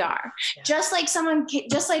who we are. Yeah. Just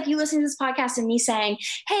like you listening to this podcast and me saying,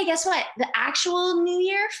 hey, guess what? The actual new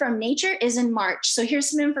year from nature is in March. So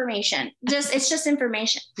here's some information. It's just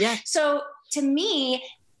information. Yeah. So to me,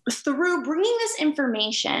 through bringing this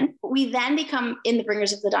information, we then become, in the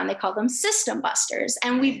Bringers of the Dawn, they call them system busters.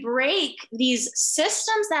 And we break these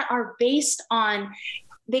systems that are based on,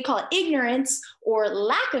 they call it ignorance or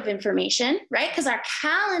lack of information, right? Because our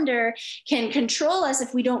calendar can control us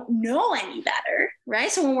if we don't know any better, right?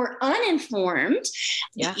 So when we're uninformed,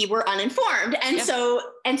 we're uninformed. And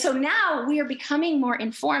so now we are becoming more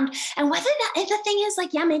informed. And whether that, the thing is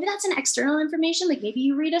like, maybe that's an external information, like maybe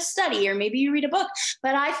you read a study or maybe you read a book,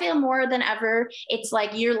 but I feel more than ever, it's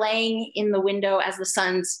like you're laying in the window as the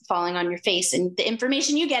sun's falling on your face. And the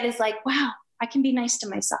information you get is like, wow, I can be nice to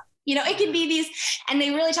myself. It can be these, and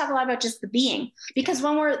they really talk a lot about just the being, because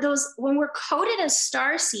when we're coded as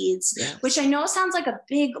star seeds, which I know sounds like a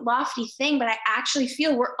big lofty thing, but I actually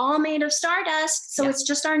feel we're all made of stardust. So it's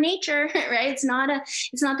just our nature, right? It's not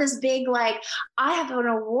this big, like, I have an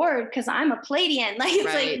award because I'm a Pleiadian. Like, it's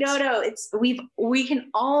like, no, we can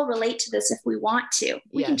all relate to this if we want to,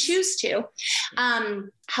 we can choose to.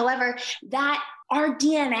 However, that our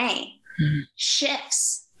DNA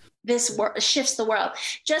shifts the world.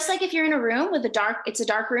 Just like if you're in a room with it's a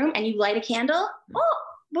dark room and you light a candle,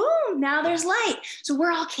 boom, now there's light. So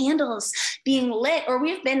we're all candles being lit, or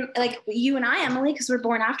we've been, like you and I, Emily, because we're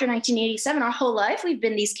born after 1987, our whole life we've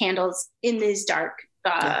been these candles in these dark,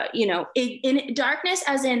 in darkness,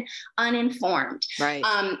 as in uninformed,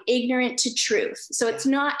 ignorant to truth. So it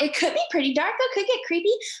could be pretty dark, though, could get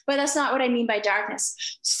creepy, but that's not what I mean by darkness.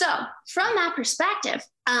 So from that perspective,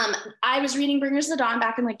 I was reading Bringers of the Dawn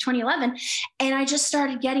back in like 2011, and I just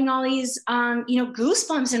started getting all these,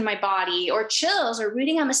 goosebumps in my body, or chills, or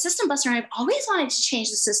reading I'm a system buster. And I've always wanted to change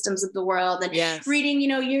the systems of the world, and reading,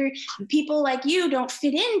 your people like you don't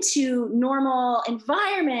fit into normal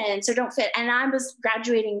environments or don't fit. And I was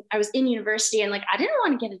graduating, I was in university, and like, I didn't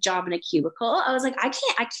want to get a job in a cubicle. I was like, I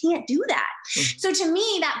can't do that. So to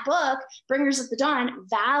me, that book, Bringers of the Dawn,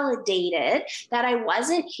 validated that I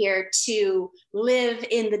wasn't here to live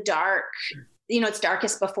in the dark. It's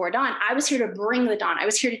darkest before dawn. I was here to bring the dawn. I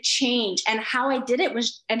was here to change. And how I did it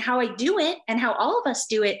was, and how I do it, and how all of us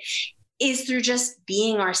do it, is through just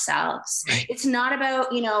being ourselves. It's not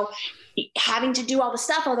about, having to do all the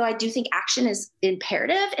stuff, although I do think action is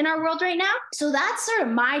imperative in our world right now. So that's sort of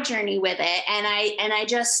my journey with it. And I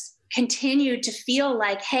just continued to feel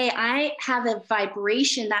like, hey, I have a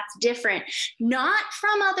vibration that's different, not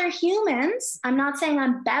from other humans. I'm not saying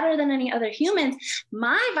I'm better than any other humans.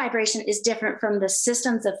 My vibration is different from the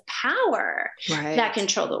systems of power that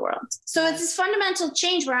control the world. So it's this fundamental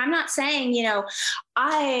change where I'm not saying,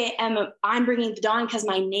 I'm bringing the dawn because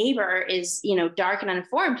my neighbor is, dark and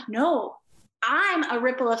uninformed. No. I'm a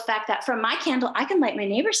ripple effect that from my candle, I can light my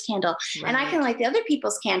neighbor's candle, and I can light the other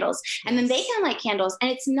people's candles, and then they can light candles.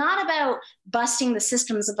 And it's not about busting the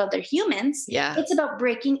systems of other humans. It's about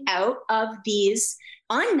breaking out of these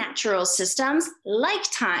unnatural systems like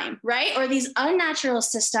time, right? Or these unnatural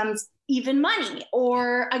systems, even money,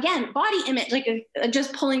 or again, body image, like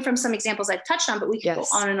just pulling from some examples I've touched on, but we could go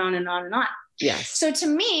on and on and on and on. So to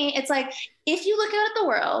me, it's like, if you look out at the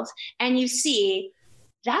world and you see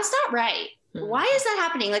that's not right. Why is that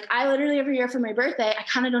happening? Like, I literally every year for my birthday, I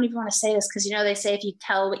kind of don't even want to say this because, they say if you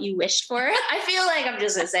tell what you wished for, I feel like I'm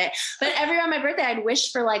just going to say it. But every year on my birthday, I'd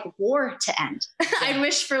wish for like war to end. I'd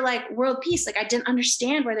wish for like world peace. Like, I didn't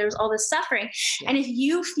understand where there was all this suffering. And if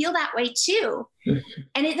you feel that way too,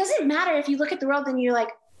 and it doesn't matter if you look at the world and you're like,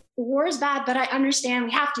 war is bad, but I understand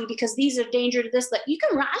we have to because these are danger to this, that you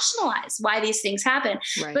can rationalize why these things happen.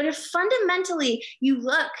 But if fundamentally you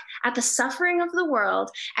look at the suffering of the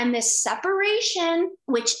world and this separation,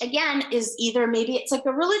 which again is either maybe it's like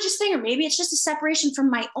a religious thing, or maybe it's just a separation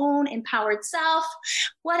from my own empowered self,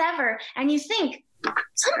 whatever. And you think,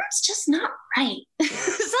 something's just not right.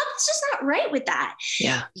 Something's just not right with that.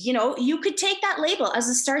 You could take that label as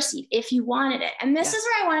a starseed if you wanted it. And this is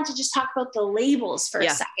where I wanted to just talk about the labels for a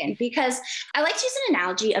second, because I like to use an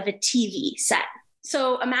analogy of a TV set.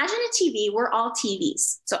 So imagine a TV, we're all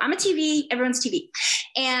TVs. So I'm a TV, everyone's TV.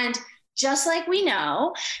 And just like we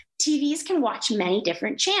know, TVs can watch many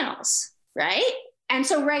different channels, right? And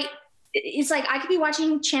so, it's like I could be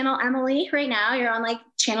watching channel Emily right now. You're on like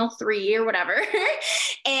channel 3 or whatever.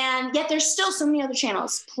 And yet there's still so many other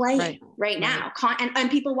channels playing right now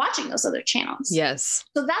and people watching those other channels.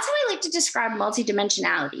 So that's how I like to describe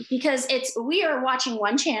multidimensionality, because we are watching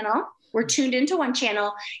one channel. We're tuned into one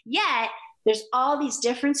channel, yet there's all these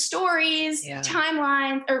different stories,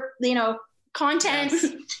 timelines, or, content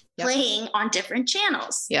playing on different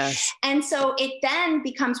channels. And so it then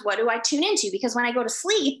becomes, what do I tune into? Because when I go to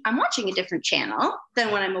sleep, I'm watching a different channel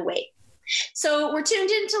than when I'm awake. So we're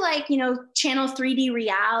tuned into channel 3D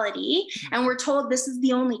reality, and we're told this is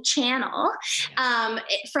the only channel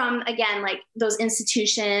from, again, like those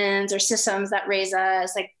institutions or systems that raise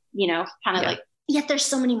us, yet there's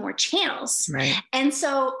so many more channels. And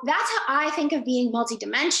so that's how I think of being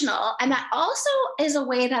multidimensional. And that also is a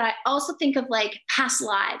way that I also think of like past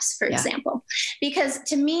lives, for example, because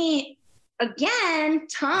to me, again,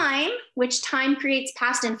 time, which time creates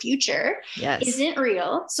past and future, isn't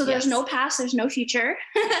real. So there's no past, there's no future,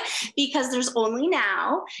 because there's only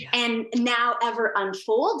now, and now ever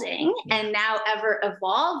unfolding, and now ever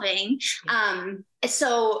evolving.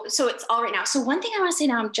 So it's all right now. So one thing I want to say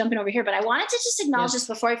now, I'm jumping over here, but I wanted to just acknowledge this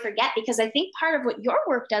before I forget, because I think part of what your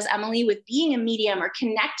work does, Emily, with being a medium or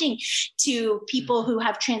connecting to people who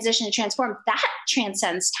have transitioned and transformed, that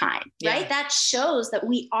transcends time, right? That shows that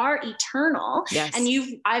we are eternal. Yes. And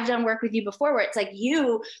I've done work with you before where it's like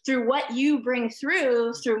you, through what you bring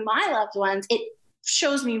through my loved ones, it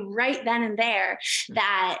shows me right then and there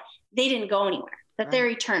that they didn't go anywhere, that they're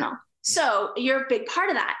eternal. So you're a big part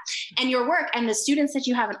of that, and your work and the students that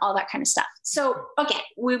you have and all that kind of stuff. So, okay,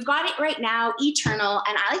 we've got it right now, eternal.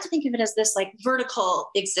 And I like to think of it as this like vertical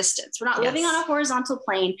existence. We're not living on a horizontal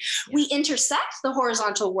plane. We intersect the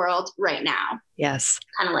horizontal world right now. Yes.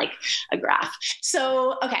 Kind of like a graph.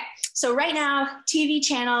 So, okay. So right now, TV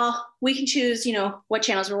channel, we can choose, what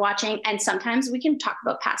channels we're watching. And sometimes we can talk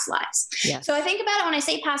about past lives. Yes. So I think about it when I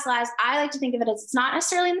say past lives, I like to think of it as it's not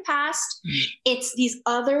necessarily in the past. It's these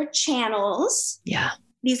other channels. Yeah.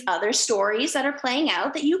 These other stories that are playing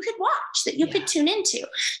out that you could watch, that you could tune into.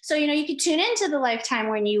 So, you could tune into the lifetime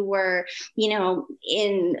when you were,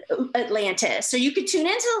 in Atlantis, or you could tune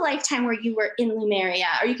into the lifetime where you were in Lemuria,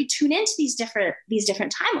 or you could tune into these different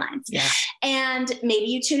timelines. Yeah. And maybe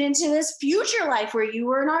you tune into this future life where you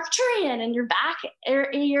were an Arcturian and you're back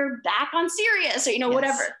on Sirius, or,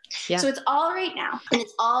 whatever. Yeah. So it's all right now. And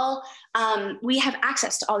it's all, we have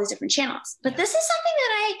access to all these different channels. But this is something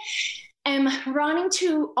that I am wanting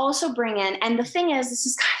to also bring in. And the thing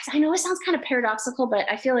is, I know it sounds kind of paradoxical, but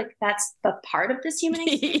I feel like that's the part of this human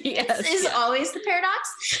experience is always the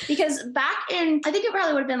paradox. Because back in, I think it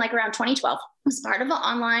probably would have been like around 2012, I was part of an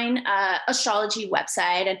online astrology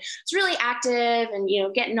website, and it's really active and,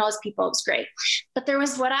 getting to know people. It was great. But there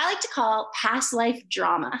was what I like to call past life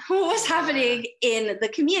drama. What was happening in the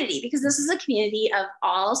community? Because this is a community of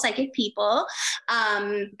all psychic people,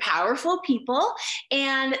 powerful people.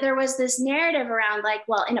 And there was this narrative around like,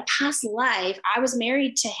 well, in a past life, I was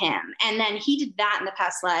married to him, and then he did that in the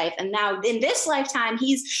past life. And now in this lifetime,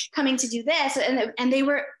 he's coming to do this. And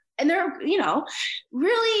they're,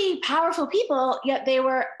 really powerful people, yet they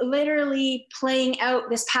were literally playing out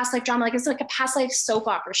this past life drama. Like it's like a past life soap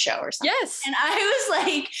opera show or something. Yes. And I was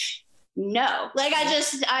like, no, like I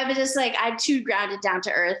was just like, I'm too grounded down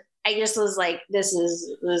to earth. I just was like, this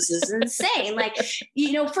is insane. Like,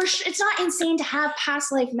 for sure, it's not insane to have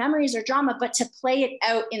past life memories or drama, but to play it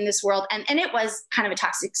out in this world. And it was kind of a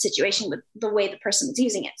toxic situation with the way the person was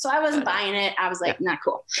using it. So I wasn't buying it. I was like, not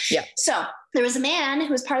cool. Yeah. So there was a man who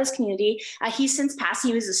was part of this community. He's since passed.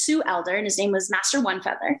 He was a Sioux elder, and his name was Master One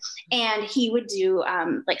Feather. And he would do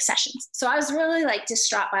like sessions. So I was really like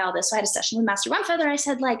distraught by all this. So I had a session with Master One Feather. And I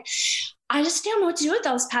said, like, I just don't know what to do with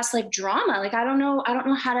all this past life drama. Like, I don't know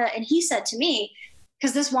how to, and he said to me,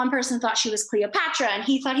 because this one person thought she was Cleopatra and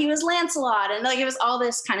he thought he was Lancelot, and like, it was all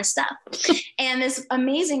this kind of stuff. And this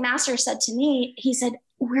amazing master said to me, he said,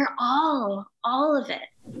 we're all of it.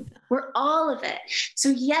 We're all of it. So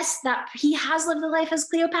yes, that he has lived a life as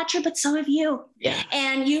Cleopatra, but so have you. Yeah.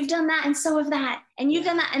 And you've done that, and so have that. And you've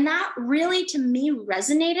done that. And that really, to me,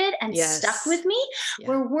 resonated and stuck with me,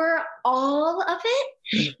 where we're all of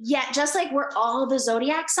it. Yet, just like we're all the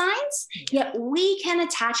zodiac signs, yet we can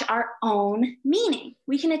attach our own meaning.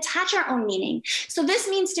 We can attach our own meaning. So this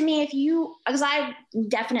means to me, because I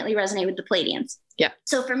definitely resonate with the Pleiadians. Yeah.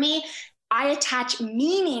 So for me, I attach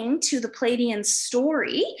meaning to the Pleiadian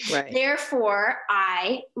story. Right. Therefore,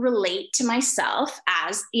 I relate to myself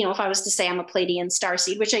as, if I was to say I'm a Pleiadian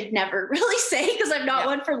starseed, which I'd never really say because I'm not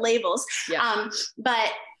one for labels. Yeah. But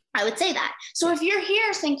I would say that. So if you're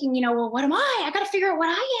here thinking, well, what am I? I got to figure out what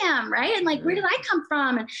I am, right? And like, where did I come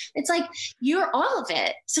from? And it's like, you're all of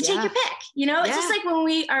it. So take your pick. It's just like when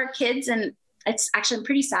we are kids, and it's actually, I'm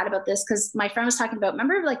pretty sad about this because my friend was talking about,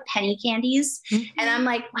 remember like penny candies? Mm-hmm. And I'm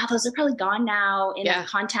like, wow, those are probably gone now in the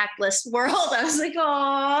contactless world. I was like,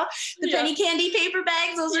 oh, the penny candy paper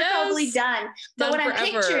bags, those are probably done. But what I'm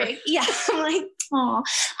picturing, I'm like, oh,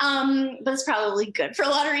 but it's probably good for a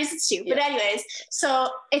lot of reasons too. But anyways, so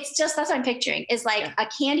it's just, that's what I'm picturing is like a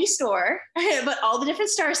candy store, but all the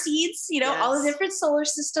different star seeds, all the different solar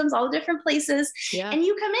systems, all the different places. Yeah. And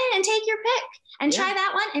you come in and take your pick. And try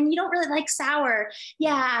that one, and you don't really like sour.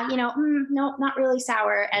 Yeah, no, not really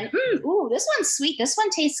sour. And ooh, this one's sweet. This one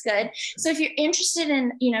tastes good. So if you're interested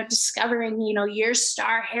in, discovering, your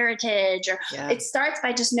star heritage, or it starts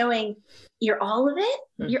by just knowing you're all of it.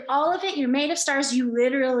 Mm-hmm. You're all of it. You're made of stars. You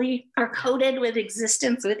literally are coded with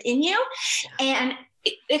existence within you, and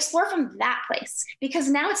explore from that place, because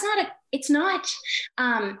now it's not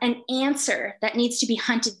an answer that needs to be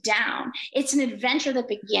hunted down. It's an adventure that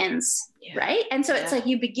begins Yeah. Right. And so it's like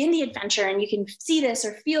you begin the adventure and you can see this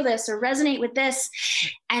or feel this or resonate with this.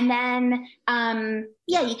 And then,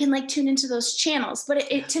 you can like tune into those channels.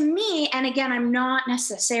 But it to me, and again, I'm not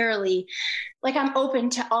necessarily like, I'm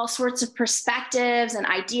open to all sorts of perspectives and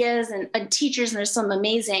ideas and teachers. And there's some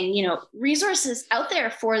amazing, resources out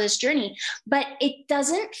there for this journey, but it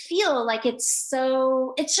doesn't feel like it's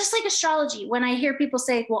just like astrology. When I hear people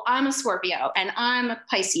say, well, I'm a Scorpio and I'm a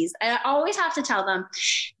Pisces, I always have to tell them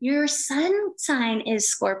your sun sign is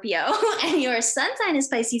Scorpio and your sun sign is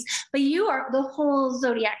Pisces, but you are the whole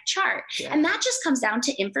zodiac chart. Yeah. And that just comes down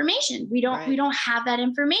to information. We don't have that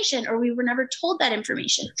information, or we were never told that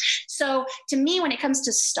information. So to me, when it comes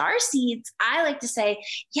to star seeds, I like to say,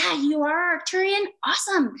 yeah, you are Arcturian.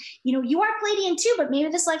 Awesome. You are Pleiadian too, but maybe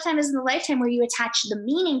this lifetime isn't the lifetime where you attach the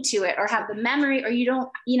meaning to it or have the memory, or you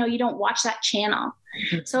don't watch that channel.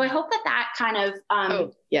 So I hope that kind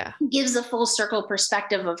of gives a full circle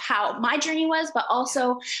perspective of how my journey was, but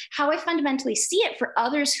also how I fundamentally see it for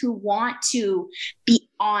others who want to be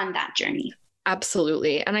on that journey.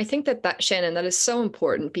 Absolutely. And I think that Shannon, that is so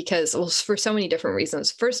important because, well, for so many different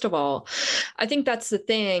reasons. First of all, I think that's the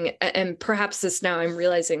thing. And perhaps this now I'm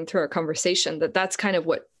realizing through our conversation that that's kind of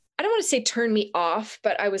what, I don't want to say turn me off,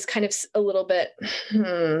 but I was kind of a little bit,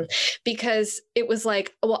 because it was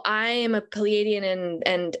like, well, I am a Pleiadian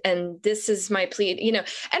and this is my Pleiadian,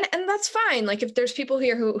 and that's fine. Like if there's people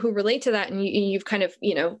here who relate to that and you've kind of,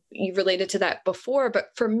 you've related to that before, but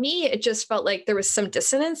for me, it just felt like there was some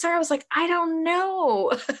dissonance there. I was like, I don't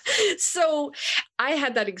know. So I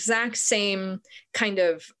had that exact same kind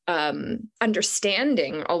of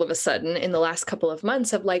understanding all of a sudden in the last couple of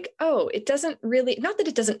months of like, oh, it doesn't really, not that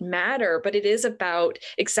it doesn't matter, but it is about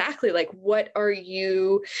exactly like, what are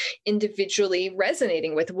you individually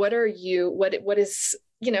resonating with? What is,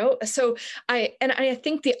 so I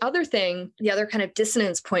think the other kind of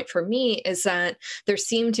dissonance point for me is that there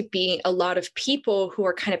seem to be a lot of people who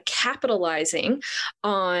are kind of capitalizing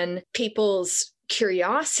on people's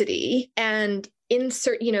curiosity and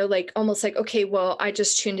insert, like almost like, okay, well, I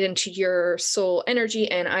just tuned into your soul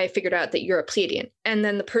energy and I figured out that you're a Pleiadian. And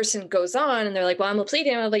then the person goes on and they're like, well, I'm a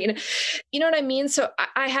Pleiadian. I'll let you know what I mean? So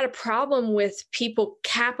I had a problem with people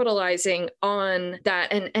capitalizing on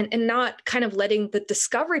that and not kind of letting the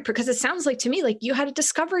discovery, because it sounds like to me, like you had a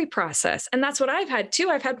discovery process. And that's what I've had too.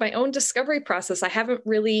 I've had my own discovery process. I haven't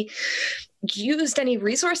really used any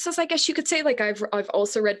resources, I guess you could say. Like I've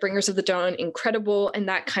also read Bringers of the Dawn, incredible. And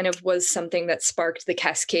that kind of was something that sparked the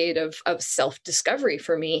cascade of self-discovery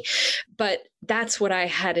for me. But that's what I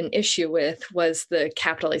had an issue with, was the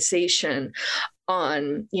capitalization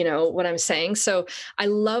on, what I'm saying. So I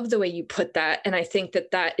love the way you put that. And I think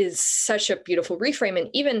that is such a beautiful reframe. And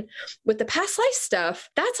even with the past life stuff,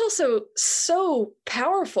 that's also so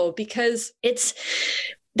powerful because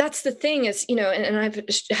that's the thing is, and I've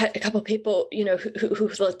had a couple of people, who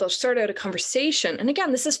they'll start out a conversation. And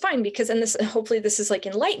again, this is fine because, hopefully this is like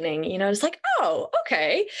enlightening, it's like, oh,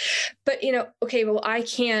 okay. But, okay, well, I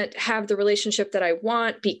can't have the relationship that I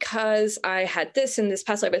want because I had this in this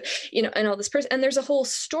past life, but, and all this person, and there's a whole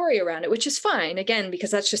story around it, which is fine, again,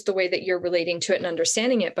 because that's just the way that you're relating to it and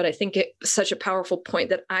understanding it. But I think it's such a powerful point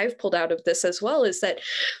that I've pulled out of this as well is that,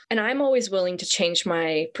 and I'm always willing to change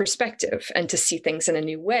my perspective and to see things in a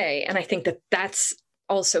new way. And I think that that's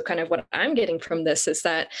also kind of what I'm getting from this is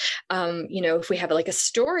that, if we have like a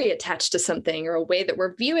story attached to something or a way that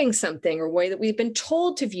we're viewing something or a way that we've been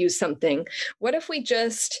told to view something, what if we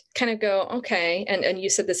just kind of go, okay, and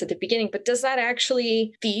you said this at the beginning, but does that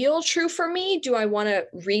actually feel true for me? Do I want to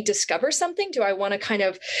rediscover something? Do I want to kind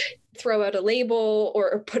of throw out a label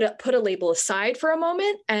or put a label aside for a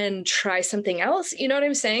moment and try something else? You know what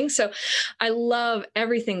I'm saying? So I love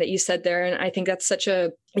everything that you said there. And I think that's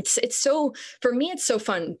it's so, for me, it's so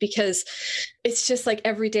fun because it's just like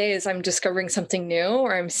every day as I'm discovering something new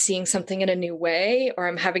or I'm seeing something in a new way, or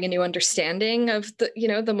I'm having a new understanding of the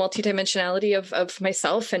multidimensionality of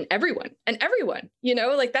myself and everyone,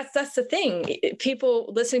 like that's the thing.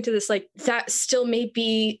 People listening to this, like that still may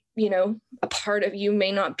be, a part of you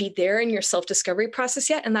may not be there in your self-discovery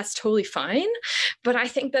process yet. And that's totally fine. But I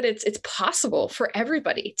think that it's possible for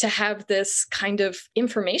everybody to have this kind of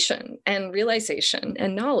information and realization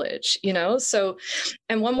and knowledge, So,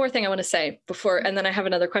 and one more thing I want to say before, and then I have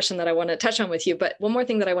another question that I want to touch on with you. But one more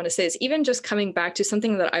thing that I want to say is even just coming back to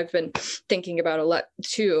something that I've been thinking about a lot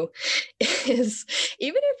too, is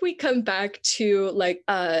even if we come back to like,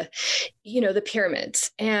 the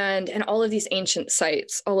pyramids and all of these ancient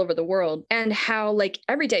sites all over the world, and how like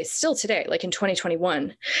every day, still today, like in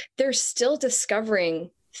 2021, they're still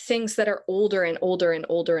discovering things that are older and older and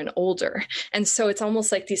older and older. And so it's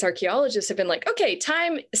almost like these archaeologists have been like, okay,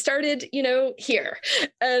 time started, here.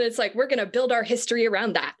 And it's like, we're going to build our history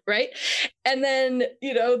around that. Right. And then,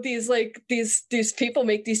 these people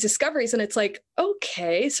make these discoveries and it's like,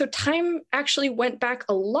 okay, so time actually went back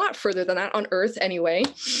a lot further than that on Earth anyway.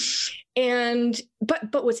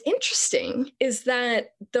 But what's interesting is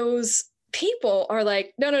that those people are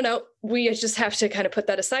like, no, we just have to kind of put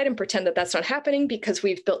that aside and pretend that that's not happening because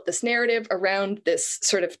we've built this narrative around this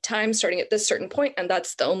sort of time starting at this certain point, and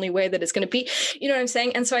that's the only way that it's going to be. You know what I'm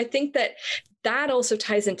saying? And so I think that also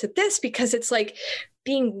ties into this because it's like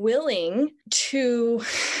being willing to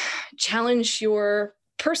challenge your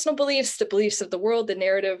personal beliefs, the beliefs of the world, the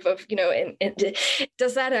narrative of, and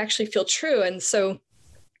does that actually feel true? And so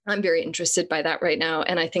I'm very interested by that right now.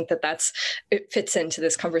 And I think it fits into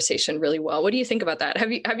this conversation really well. What do you think about that?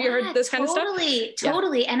 Have you heard this kind of stuff?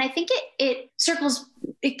 Totally. And I think it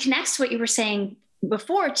connects to what you were saying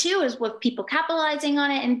before too, is with people capitalizing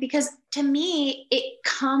on it. And because to me, it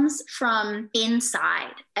comes from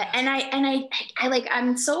inside. And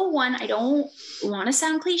I'm so one, I don't want to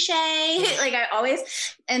sound cliche. Like I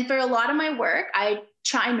always, and for a lot of my work, I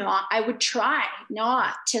would try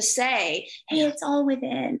not to say, hey, it's all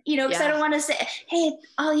within, because I don't want to say, hey,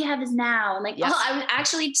 all you have is now. And I would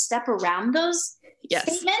actually step around those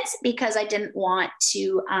statements because I didn't want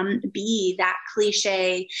to be that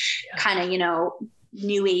cliche kind of,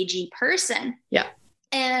 new agey person. Yeah.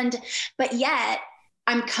 But yet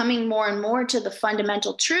I'm coming more and more to the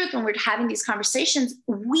fundamental truth when we're having these conversations,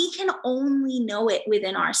 we can only know it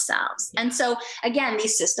within ourselves. And so again,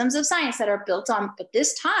 these systems of science that are built on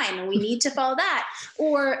this time and we need to follow that,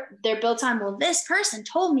 or they're built on, well, this person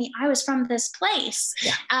told me I was from this place.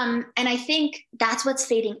 Yeah. And I think that's what's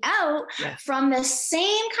fading out from the same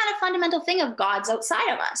kind of fundamental thing of God's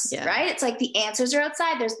outside of us, right? It's like the answers are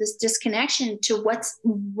outside. There's this disconnection to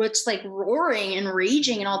what's like roaring and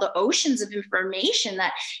raging and all the oceans of information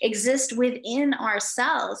that exist within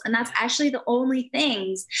ourselves. And that's actually the only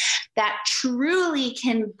things that truly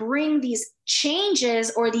can bring these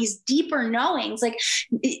changes or these deeper knowings. Like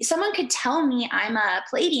someone could tell me I'm a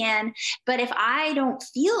Pleiadian, but if I don't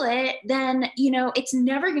feel it, then, it's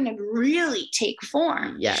never going to really take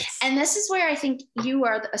form. Yes. And this is where I think you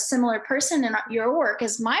are a similar person in your work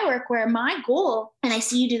as my work, where my goal, and I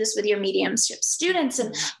see you do this with your mediumship students,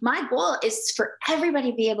 and my goal is for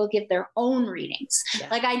everybody to be able to give their own readings. Yeah.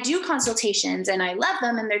 Like I do consultations and I love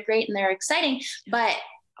them and they're great and they're exciting, but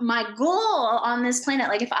my goal on this planet,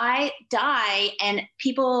 like if I die and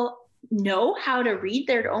people know how to read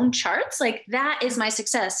their own charts, like that is my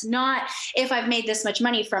success, not if I've made this much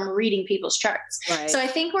money from reading people's charts. Right. So I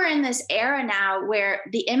think we're in this era now where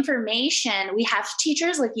the information, we have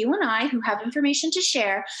teachers like you and I who have information to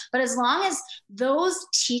share, but as long as those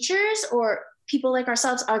teachers or people like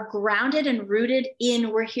ourselves are grounded and rooted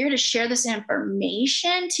in, we're here to share this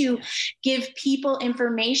information, to give people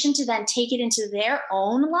information to then take it into their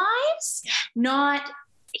own lives, not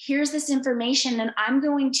here's this information and I'm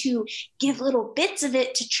going to give little bits of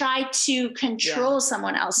it to try to control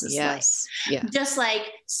someone else's life. Yeah. Just like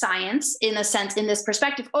science in a sense, in this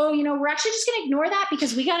perspective, we're actually just going to ignore that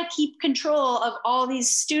because we got to keep control of all these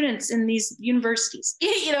students in these universities,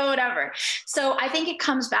 whatever. So I think it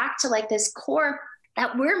comes back to like this core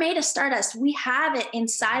that we're made of stardust. We have it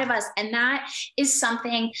inside of us. And that is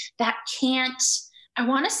something that can't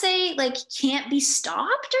be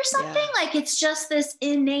stopped or something. Yeah. Like it's just this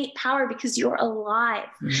innate power because you're alive,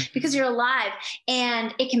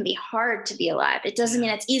 and it can be hard to be alive. It doesn't mean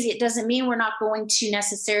it's easy. It doesn't mean we're not going to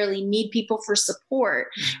necessarily need people for support,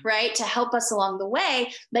 right? To help us along the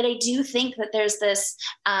way. But I do think that there's this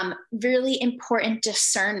really important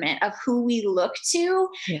discernment of who we look to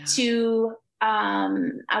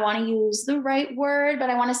I want to use the right word,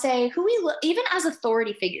 but I want to say who we look, even as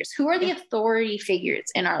authority figures, who are the authority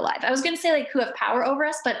figures in our life? I was going to say like who have power over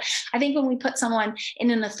us, but I think when we put someone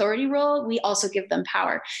in an authority role, we also give them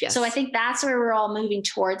power. Yes. So I think that's where we're all moving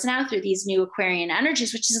towards now through these new Aquarian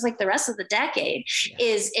energies, which is like the rest of the decade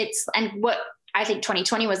and what I think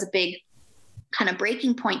 2020 was a big kind of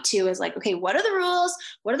breaking point too, is like, okay, what are the rules?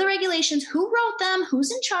 What are the regulations? Who wrote them? Who's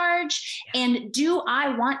in charge? And do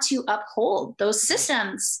I want to uphold those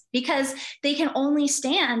systems? Because they can only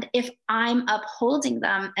stand if I'm upholding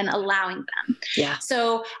them and allowing them. Yeah.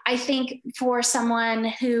 So I think for someone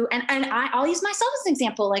who, and I'll use myself as an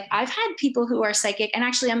example, like I've had people who are psychic, and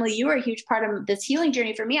actually, Emily, you were a huge part of this healing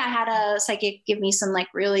journey for me. I had a psychic give me some like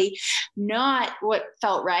really not what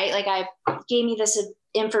felt right. Like gave me this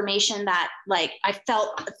information that like I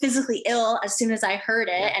felt physically ill as soon as I heard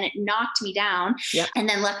it, and it knocked me down. Yep. And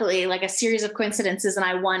then luckily, like a series of coincidences, and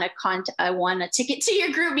I won a ticket to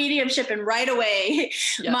your group mediumship, and right away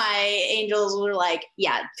my angels were like,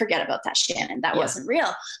 yeah, forget about that, Shannon. That wasn't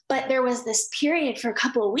real. But there was this period for a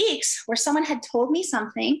couple of weeks where someone had told me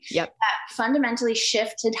something that fundamentally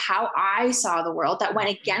shifted how I saw the world, that went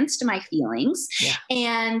against my feelings. Yeah.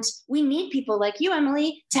 And we need people like you,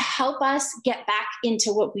 Emily, to help us get back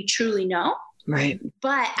into what we truly know. Right.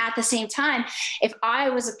 But at the same time, if I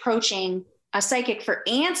was approaching a psychic for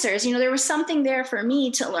answers, you know, there was something there for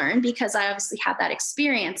me to learn because I obviously had that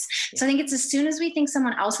experience. Yeah. So I think it's as soon as we think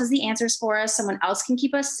someone else has the answers for us, someone else can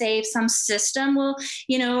keep us safe, some system will,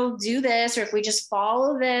 you know, do this, or if we just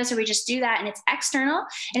follow this, or we just do that, and it's external.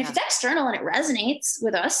 And if it's external and it resonates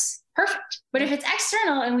with us, perfect. But if it's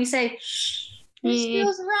external and we say, this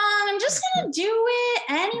feels wrong, I'm just going to do it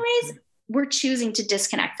anyways, we're choosing to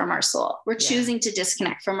disconnect from our soul. We're choosing to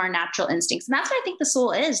disconnect from our natural instincts. And that's what I think the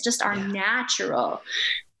soul is, just our natural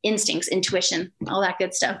instincts, intuition, all that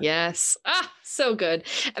good stuff. Yes. So good.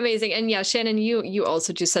 Amazing. And yeah, Shannon, you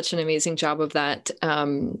also do such an amazing job of that,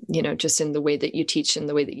 you know, just in the way that you teach and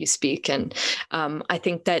the way that you speak. And I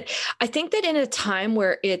think that in a time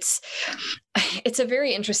where it's a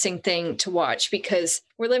very interesting thing to watch, because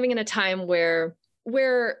we're living in a time where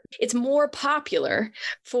it's more popular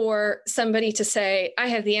for somebody to say, I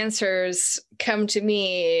have the answers, come to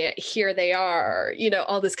me, here they are, you know,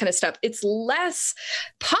 all this kind of stuff. It's less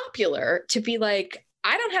popular to be like,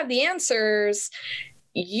 I don't have the answers.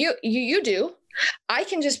 You do. I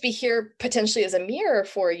can just be here potentially as a mirror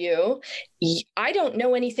for you. I don't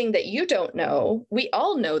know anything that you don't know. We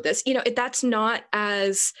all know this. You know, that's not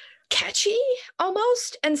as catchy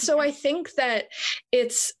almost. And so I think that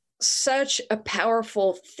it's such a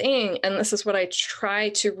powerful thing. And this is what I try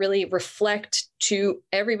to really reflect to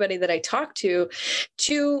everybody that I talk to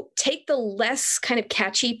take the less kind of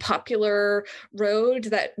catchy, popular road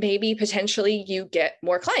that maybe potentially you get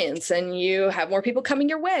more clients and you have more people coming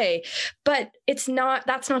your way. But that's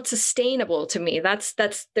not sustainable to me. There's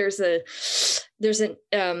an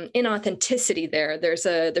inauthenticity there. There's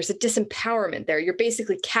a disempowerment there. You're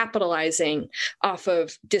basically capitalizing off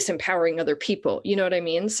of disempowering other people. You know what I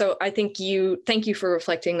mean? So I think thank you for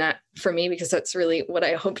reflecting that for me, because that's really what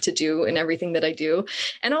I hope to do in everything that I do.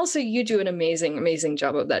 And also you do an amazing, amazing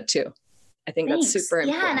job of that too. I think that's super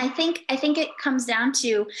important. Yeah. And I think it comes down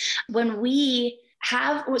to when we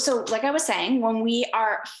so like I was saying, when we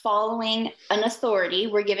are following an authority,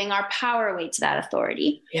 we're giving our power away to that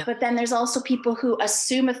authority. Yeah. But then there's also people who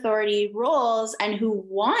assume authority roles and who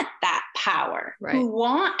want that power, who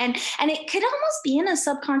want, and it could almost be in a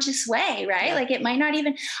subconscious way, right? Yeah. Like it might not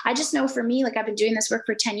even, I just know for me, like I've been doing this work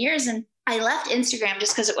for 10 years and I left Instagram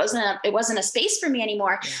just because it wasn't a space for me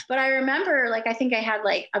anymore. But I remember, like, I think I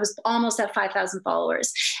was almost at 5,000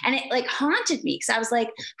 followers, and it like haunted me because I was like,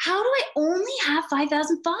 how do I only have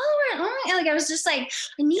 5,000 followers? Like, I was just like,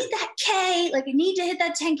 I need that K, like I need to hit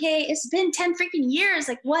that 10K. It's been 10 freaking years.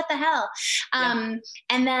 Like, what the hell? And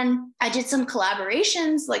then I did some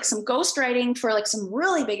collaborations, like some ghostwriting for like some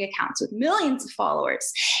really big accounts with millions of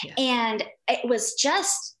followers. Yeah. And it was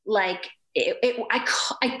just like,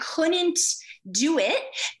 I couldn't do it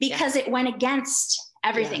because it went against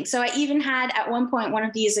everything. Yeah. So I even had at one point, one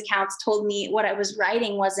of these accounts told me what I was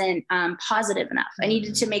writing wasn't positive enough. I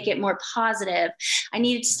needed to make it more positive. I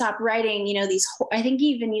needed to stop writing, you know, I think he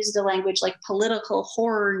even used the language like political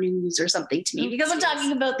horror news or something to me because I'm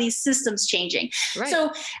talking about these systems changing. Right.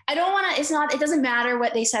 So I don't want to, it doesn't matter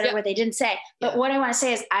what they said or what they didn't say. But what I want to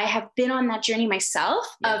say is I have been on that journey myself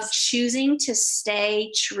of choosing to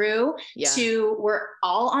stay true to we're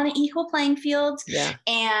all on an equal playing field. Yeah.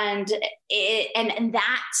 And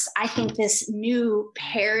that's, I think, this new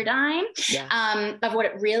paradigm of what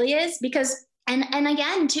it really is. Because and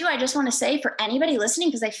again, too, I just want to say for anybody listening,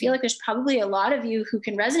 because I feel like there's probably a lot of you who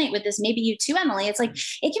can resonate with this, maybe you too, Emily, it's like,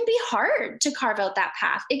 it can be hard to carve out that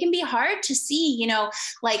path. It can be hard to see, you know,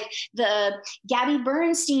 like the Gabby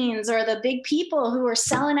Bernsteins or the big people who are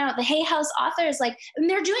selling out, the Hay House authors, like, and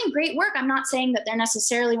they're doing great work. I'm not saying that they're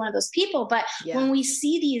necessarily one of those people, but when we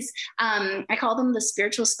see these, I call them the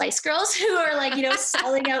spiritual Spice Girls who are like, you know,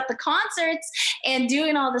 selling out the concerts and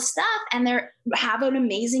doing all the stuff, and they're have an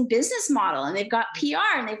amazing business model and they've got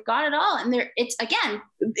PR and they've got it all. And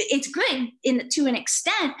it's good to an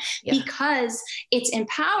extent because it's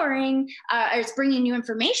empowering, or it's bringing you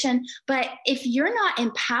information. But if you're not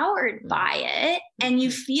empowered by it and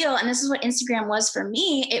you feel, and this is what Instagram was for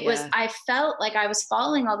me, I felt like I was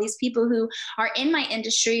following all these people who are in my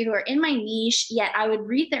industry, who are in my niche, yet I would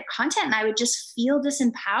read their content and I would just feel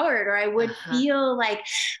disempowered, or I would feel like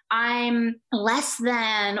I'm less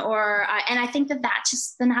than, and I think that's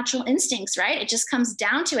just the natural instincts, right? It just comes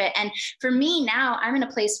down to it. And for me now, I'm in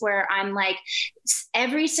a place where I'm like,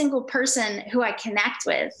 every single person who I connect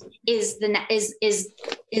with is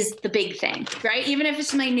the big thing, right? Even if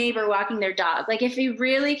it's my neighbor walking their dog, like if you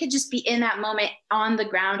really could just be in that moment on the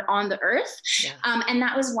ground, on the earth. And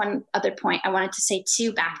that was one other point I wanted to say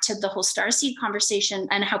too, back to the whole starseed conversation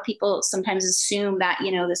and how people sometimes assume that,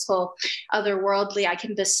 this whole otherworldly, I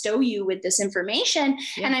can bestow you with this information.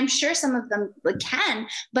 And I'm sure some of them can,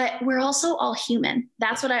 but we're also all human.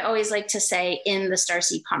 That's what I always like to say in the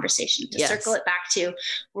starseed conversation, to circle it back to,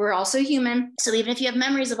 we're also human. So even if you have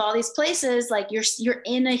memories of all these places, like you're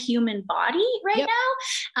in a human body right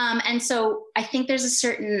now. And so I think there's a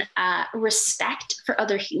certain respect for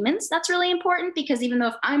other humans. That's really important, because even though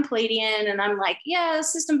if I'm Pleiadian and I'm like,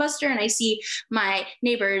 system buster, and I see my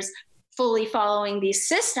neighbors fully following these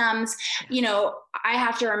systems, I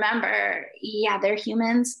have to remember, they're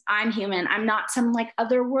humans. I'm human. I'm not some like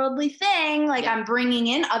otherworldly thing. Like I'm bringing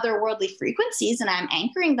in otherworldly frequencies and I'm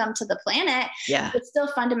anchoring them to the planet. But still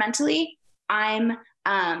fundamentally, I'm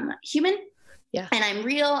human. And I'm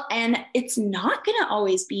real, and it's not going to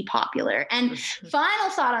always be popular. And final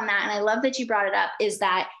thought on that, and I love that you brought it up, is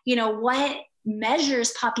that, what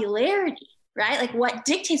measures popularity, right? Like what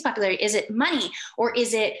dictates popularity? Is it money, or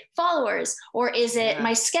is it followers, or is it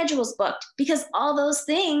my schedule's booked? Because all those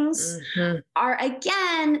things are,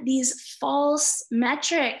 again, these false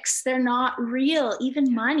metrics. They're not real.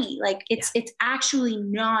 Even money, like it's actually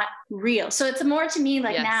not real. So it's more to me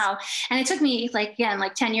like now, and it took me like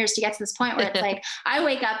 10 years to get to this point where it's like, I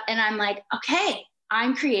wake up and I'm like, okay,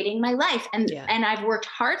 I'm creating my life, and I've worked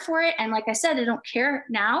hard for it. And like I said, I don't care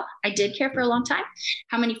now. I did care for a long time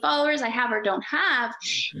how many followers I have or don't have.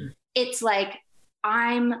 It's like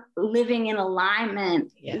I'm living in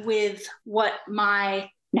alignment with what my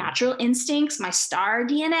natural instincts, my star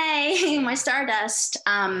DNA, my stardust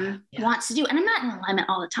wants to do. And I'm not in alignment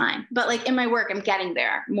all the time, but like in my work, I'm getting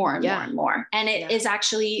there more and more and more. And it is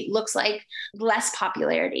actually looks like less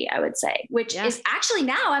popularity, I would say, which is actually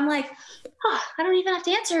now I'm like, I don't even have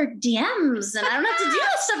to answer DMs and I don't have to do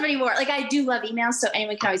this stuff anymore. Like I do love emails. So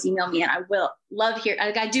anyone can always email me and I will love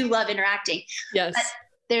I do love interacting. But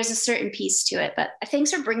there's a certain piece to it, but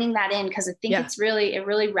thanks for bringing that in, because I think it's really a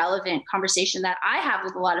really relevant conversation that I have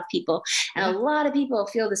with a lot of people, and a lot of people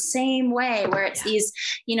feel the same way, where it's these,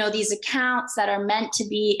 these accounts that are meant to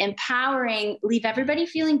be empowering, leave everybody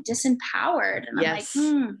feeling disempowered. And I'm like,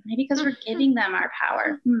 maybe because we're giving them our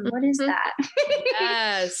power. What is that?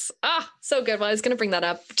 So good. Well, I was going to bring that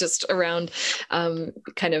up just around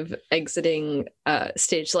kind of exiting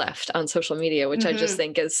stage left on social media, which I just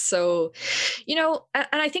think is so,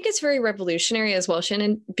 and I think it's very revolutionary as well,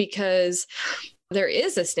 Shannon, because there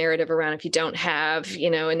is this narrative around, if you don't have,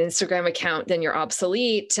 an Instagram account, then you're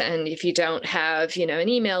obsolete. And if you don't have, an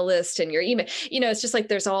email list and your email, it's just like,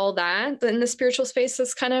 there's all that in the spiritual space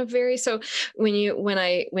that's kind of very, so when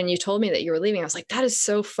you told me that you were leaving, I was like, that is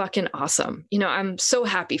so fucking awesome. I'm so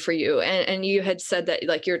happy for you. And you had said that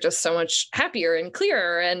like, you're just so much happier and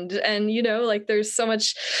clearer and, like there's so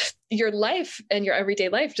much, your life and your everyday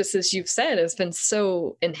life, just as you've said, has been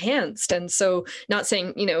so enhanced. And so not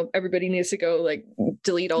saying, everybody needs to go like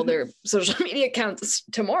delete all their social media accounts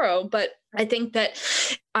tomorrow, but I think that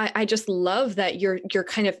I just love that you're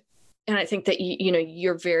kind of, and I think that,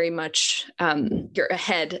 you're very much, you're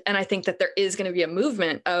ahead. And I think that there is going to be a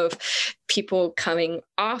movement of people coming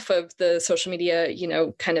off of the social media,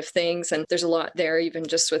 kind of things. And there's a lot there, even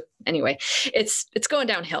just with, anyway, it's going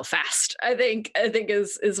downhill fast, I think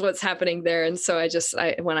is what's happening there. And so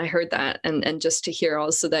when I heard that and just to hear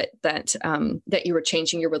also that you were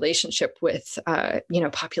changing your relationship with,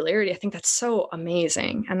 popularity, I think that's so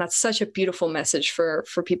amazing. And that's such a beautiful message for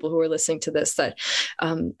people who are listening to this,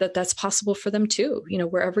 that's possible for them too,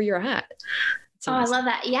 wherever you're at. Oh, I love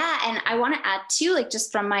that. Yeah. And I want to add too, like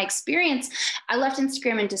just from my experience, I left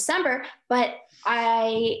Instagram in December, but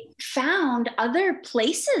I found other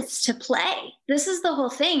places to play. This is the whole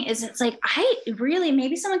thing is it's like, I really,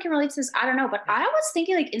 maybe someone can relate to this. I don't know, but I was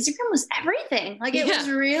thinking like Instagram was everything. Like it was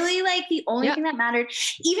really like the only thing that mattered.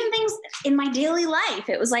 Even things in my daily life.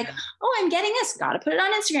 It was like, oh, I'm getting this, got to put it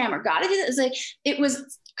on Instagram or got to do this. Like it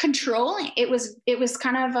was controlling. It was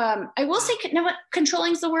kind of, I will say, no, what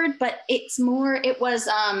controlling is the word, but it was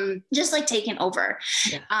just like taken over.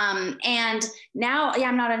 And now,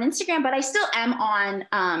 I'm not on Instagram, but I still am on,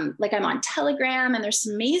 I'm on Telegram, and there's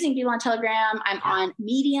some amazing people on Telegram. I'm on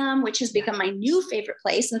Medium, which has become my new favorite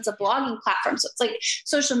place. And it's a blogging platform. So it's like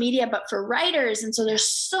social media, but for writers. And so there's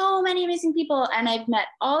so many amazing people, and I've met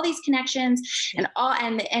all these connections and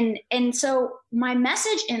so my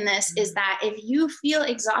message in this is that if you feel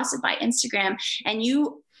exhausted by Instagram and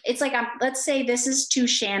it's like, let's say this is to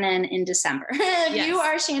Shannon in December. If you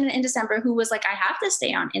are Shannon in December, who was like, I have to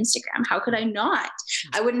stay on Instagram. How could I not?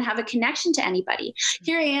 I wouldn't have a connection to anybody.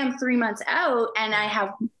 Here I am 3 months out, and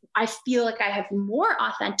I feel like I have more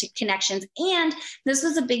authentic connections. And this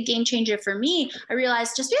was a big game changer for me. I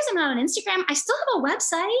realized just because I'm not on Instagram, I still have a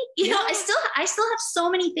website. You know, I still have so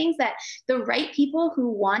many things that the right people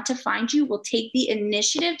who want to find you will take the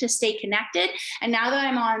initiative to stay connected. And now that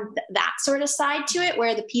I'm on that sort of side to it,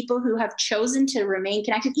 where the people who have chosen to remain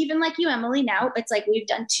connected, even like you, Emily, now it's like we've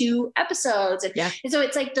done 2 episodes. And so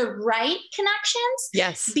it's like the right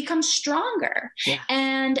connections become stronger.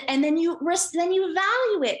 And then you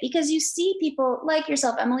value it, because you see people like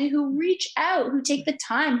yourself, Emily, who reach out, who take the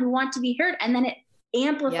time, who want to be heard. And then it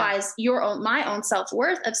amplifies my own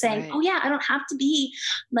self-worth of saying, oh yeah, I don't have to be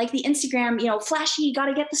like the Instagram, flashy, got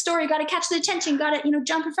to get the story, got to catch the attention, got to,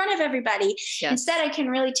 jump in front of everybody. Instead, I can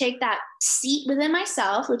really take that seat within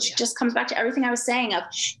myself, which just comes back to everything I was saying of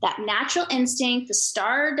that natural instinct, the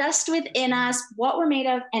stardust within us, what we're made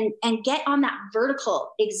of, and get on that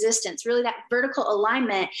vertical existence, really that vertical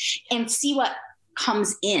alignment, and see what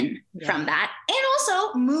comes in from that, and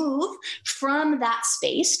also move from that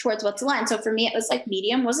space towards what's aligned. So for me, it was like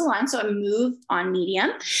Medium was aligned. So I moved on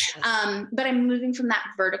Medium, but I'm moving from that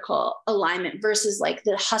vertical alignment versus like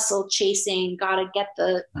the hustle chasing, gotta get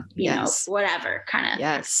the, whatever kind of.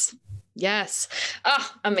 Yes.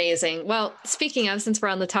 Oh, amazing. Well, speaking of, since we're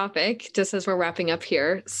on the topic, just as we're wrapping up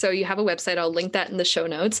here, so you have a website, I'll link that in the show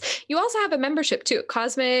notes. You also have a membership too,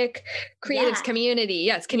 Cosmic Creatives Community.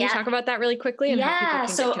 Yes. Can you talk about that really quickly and how people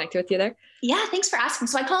can get connected with you there? Yeah, thanks for asking.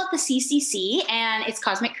 So I call it the CCC, and it's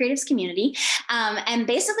Cosmic Creatives Community. And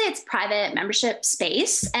basically it's private membership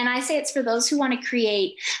space. And I say it's for those who want to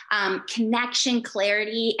create connection,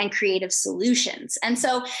 clarity, and creative solutions. And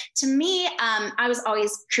so to me, I was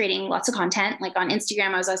always creating lots of content. Like on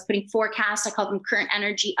Instagram, I was always putting forecasts. I call them current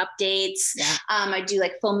energy updates. I do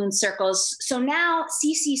like full moon circles. So now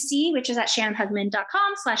CCC, which is at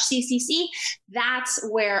shannonhugman.com/CCC, that's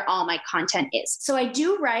where all my content is. So I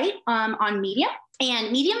do write on Medium.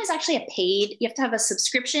 And Medium is actually a paid, you have to have a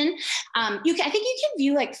subscription. I think you can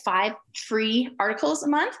view like 5 free articles a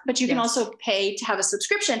month, but you can also pay to have a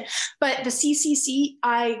subscription. But the CCC,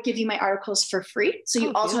 I give you my articles for free. So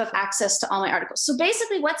you also have access to all my articles. So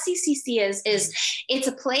basically what CCC is it's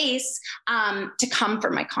a place to come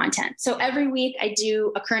for my content. So every week I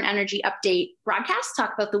do a current energy update broadcast,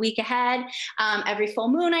 talk about the week ahead. Every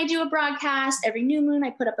full moon I do a broadcast. Every new moon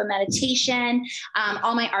I put up a meditation.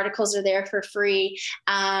 All my articles are there for free.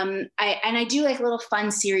 I do like little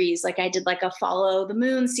fun series. Like I did like a follow the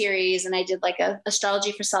moon series, and I did like a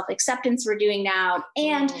astrology for self-acceptance we're doing now.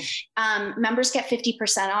 And members get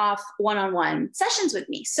 50% off one-on-one sessions with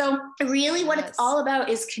me. So really what it's all about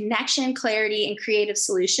is connection, clarity, and creative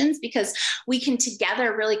solutions, because we can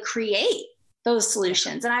together really create those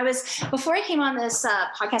solutions. And before I came on this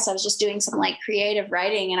podcast, I was just doing some like creative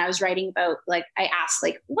writing, and I was writing about I asked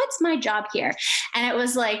what's my job here? And it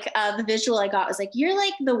was like, the visual I got was like, you're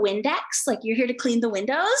like the Windex, like you're here to clean the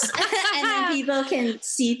windows and then people can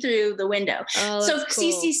see through the window. So cool.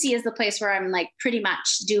 CCC is the place where I'm like pretty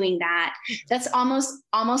much doing that. That's almost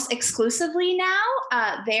exclusively now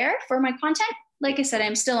there for my content. Like I said,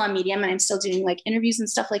 I'm still on Medium and I'm still doing like interviews and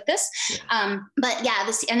stuff like this. But yeah,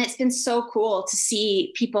 and it's been so cool to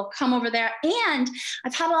see people come over there. And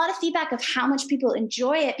I've had a lot of feedback of how much people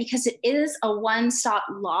enjoy it, because it is a one-stop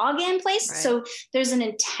login place. Right. So there's an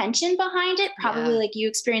intention behind it, probably like you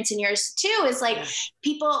experience in yours too, is like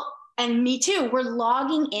people, and me too, we're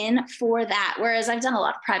logging in for that. Whereas I've done a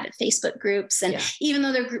lot of private Facebook groups, and even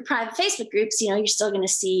though they're private Facebook groups, you're still going to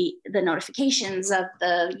see the notifications of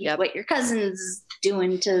what your cousins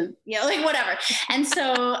doing to, like whatever. And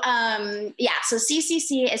so, so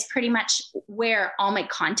CCC is pretty much where all my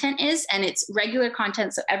content is, and it's regular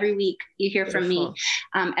content. So every week you hear from me,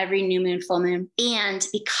 every new moon, full moon. And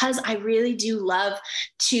because I really do love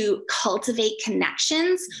to cultivate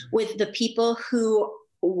connections with the people who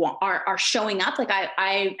are showing up. Like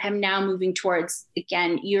I am now moving towards,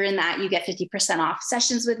 again, you're in that, you get 50% off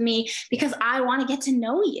sessions with me because I want to get to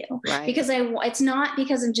know you, right? Because it's not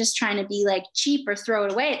because I'm just trying to be like cheap or throw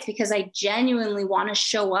it away. It's because I genuinely want to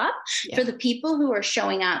show up for the people who are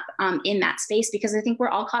showing up in that space, because I think we're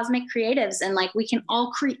all cosmic creatives, and like we can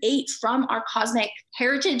all create from our cosmic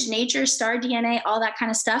heritage, nature, star DNA, all that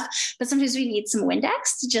kind of stuff. But sometimes we need some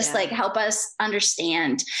Windex to just like help us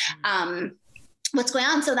understand, what's going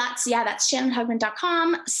on. So that's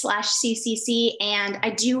shannonhugman.com/CCC. And I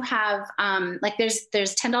do have, there's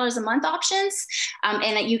 $10 a month options,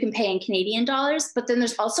 and you can pay in Canadian dollars, but then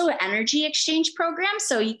there's also an energy exchange program.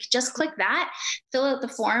 So you can just click that, fill out the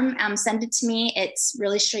form, send it to me. It's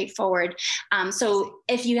really straightforward. So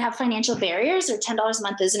if you have financial barriers or $10 a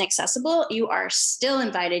month isn't accessible, you are still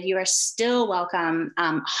invited. You are still welcome.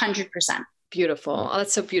 100%. Beautiful. Oh,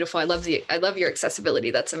 that's so beautiful. I love your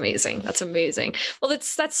accessibility. That's amazing. That's amazing. Well,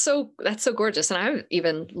 that's so gorgeous. And I would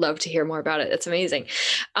even love to hear more about it. It's amazing.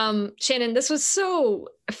 Shannon, this was so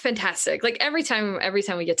fantastic. Like every time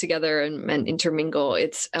we get together and intermingle,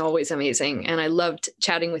 it's always amazing. And I loved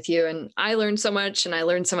chatting with you, and I learned so much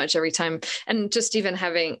every time. And just even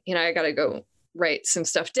having, I got to go write some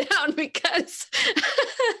stuff down because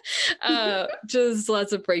just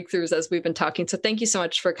lots of breakthroughs as we've been talking. So thank you so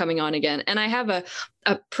much for coming on again. And I have a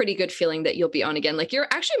pretty good feeling that you'll be on again. Like, you're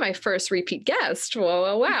actually my first repeat guest.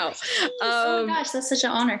 Whoa, wow. Oh my gosh, that's such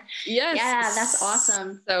an honor. Yes. Yeah, that's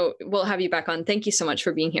awesome. So we'll have you back on. Thank you so much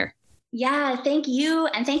for being here. Yeah, thank you.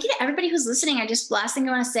 And thank you to everybody who's listening. Last thing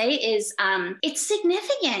I want to say is it's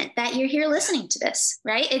significant that you're here listening to this,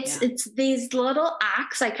 right? It's these little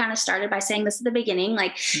acts. I kind of started by saying this at the beginning,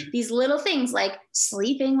 like these little things like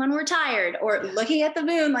sleeping when we're tired, or looking at the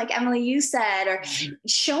moon, like Emily, you said, or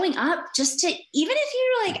showing up just to, even if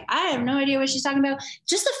you're like, I have no idea what she's talking about,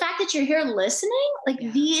 just the fact that you're here listening,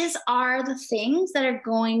 these are the things that are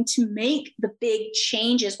going to make the big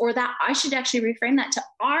changes, or that I should actually reframe that to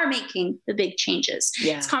are making the big changes.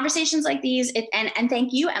 It's conversations like these. And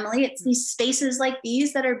thank you, Emily. It's these spaces like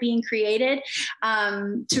these that are being created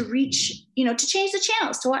to reach, to change the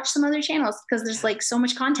channels, to watch some other channels, because there's like so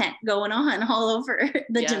much content going on all over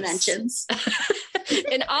the dimensions.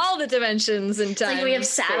 In all the dimensions and time. Like we have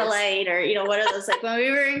satellite, or, what are those? Like when we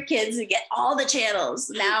were kids, we get all the channels.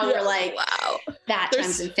 Now we're like, wow,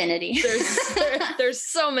 times infinity. There's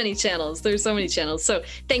so many channels. So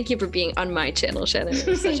thank you for being on my channel, Shannon. It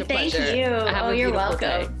was such a pleasure. Thank you. You're welcome.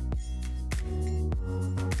 Day.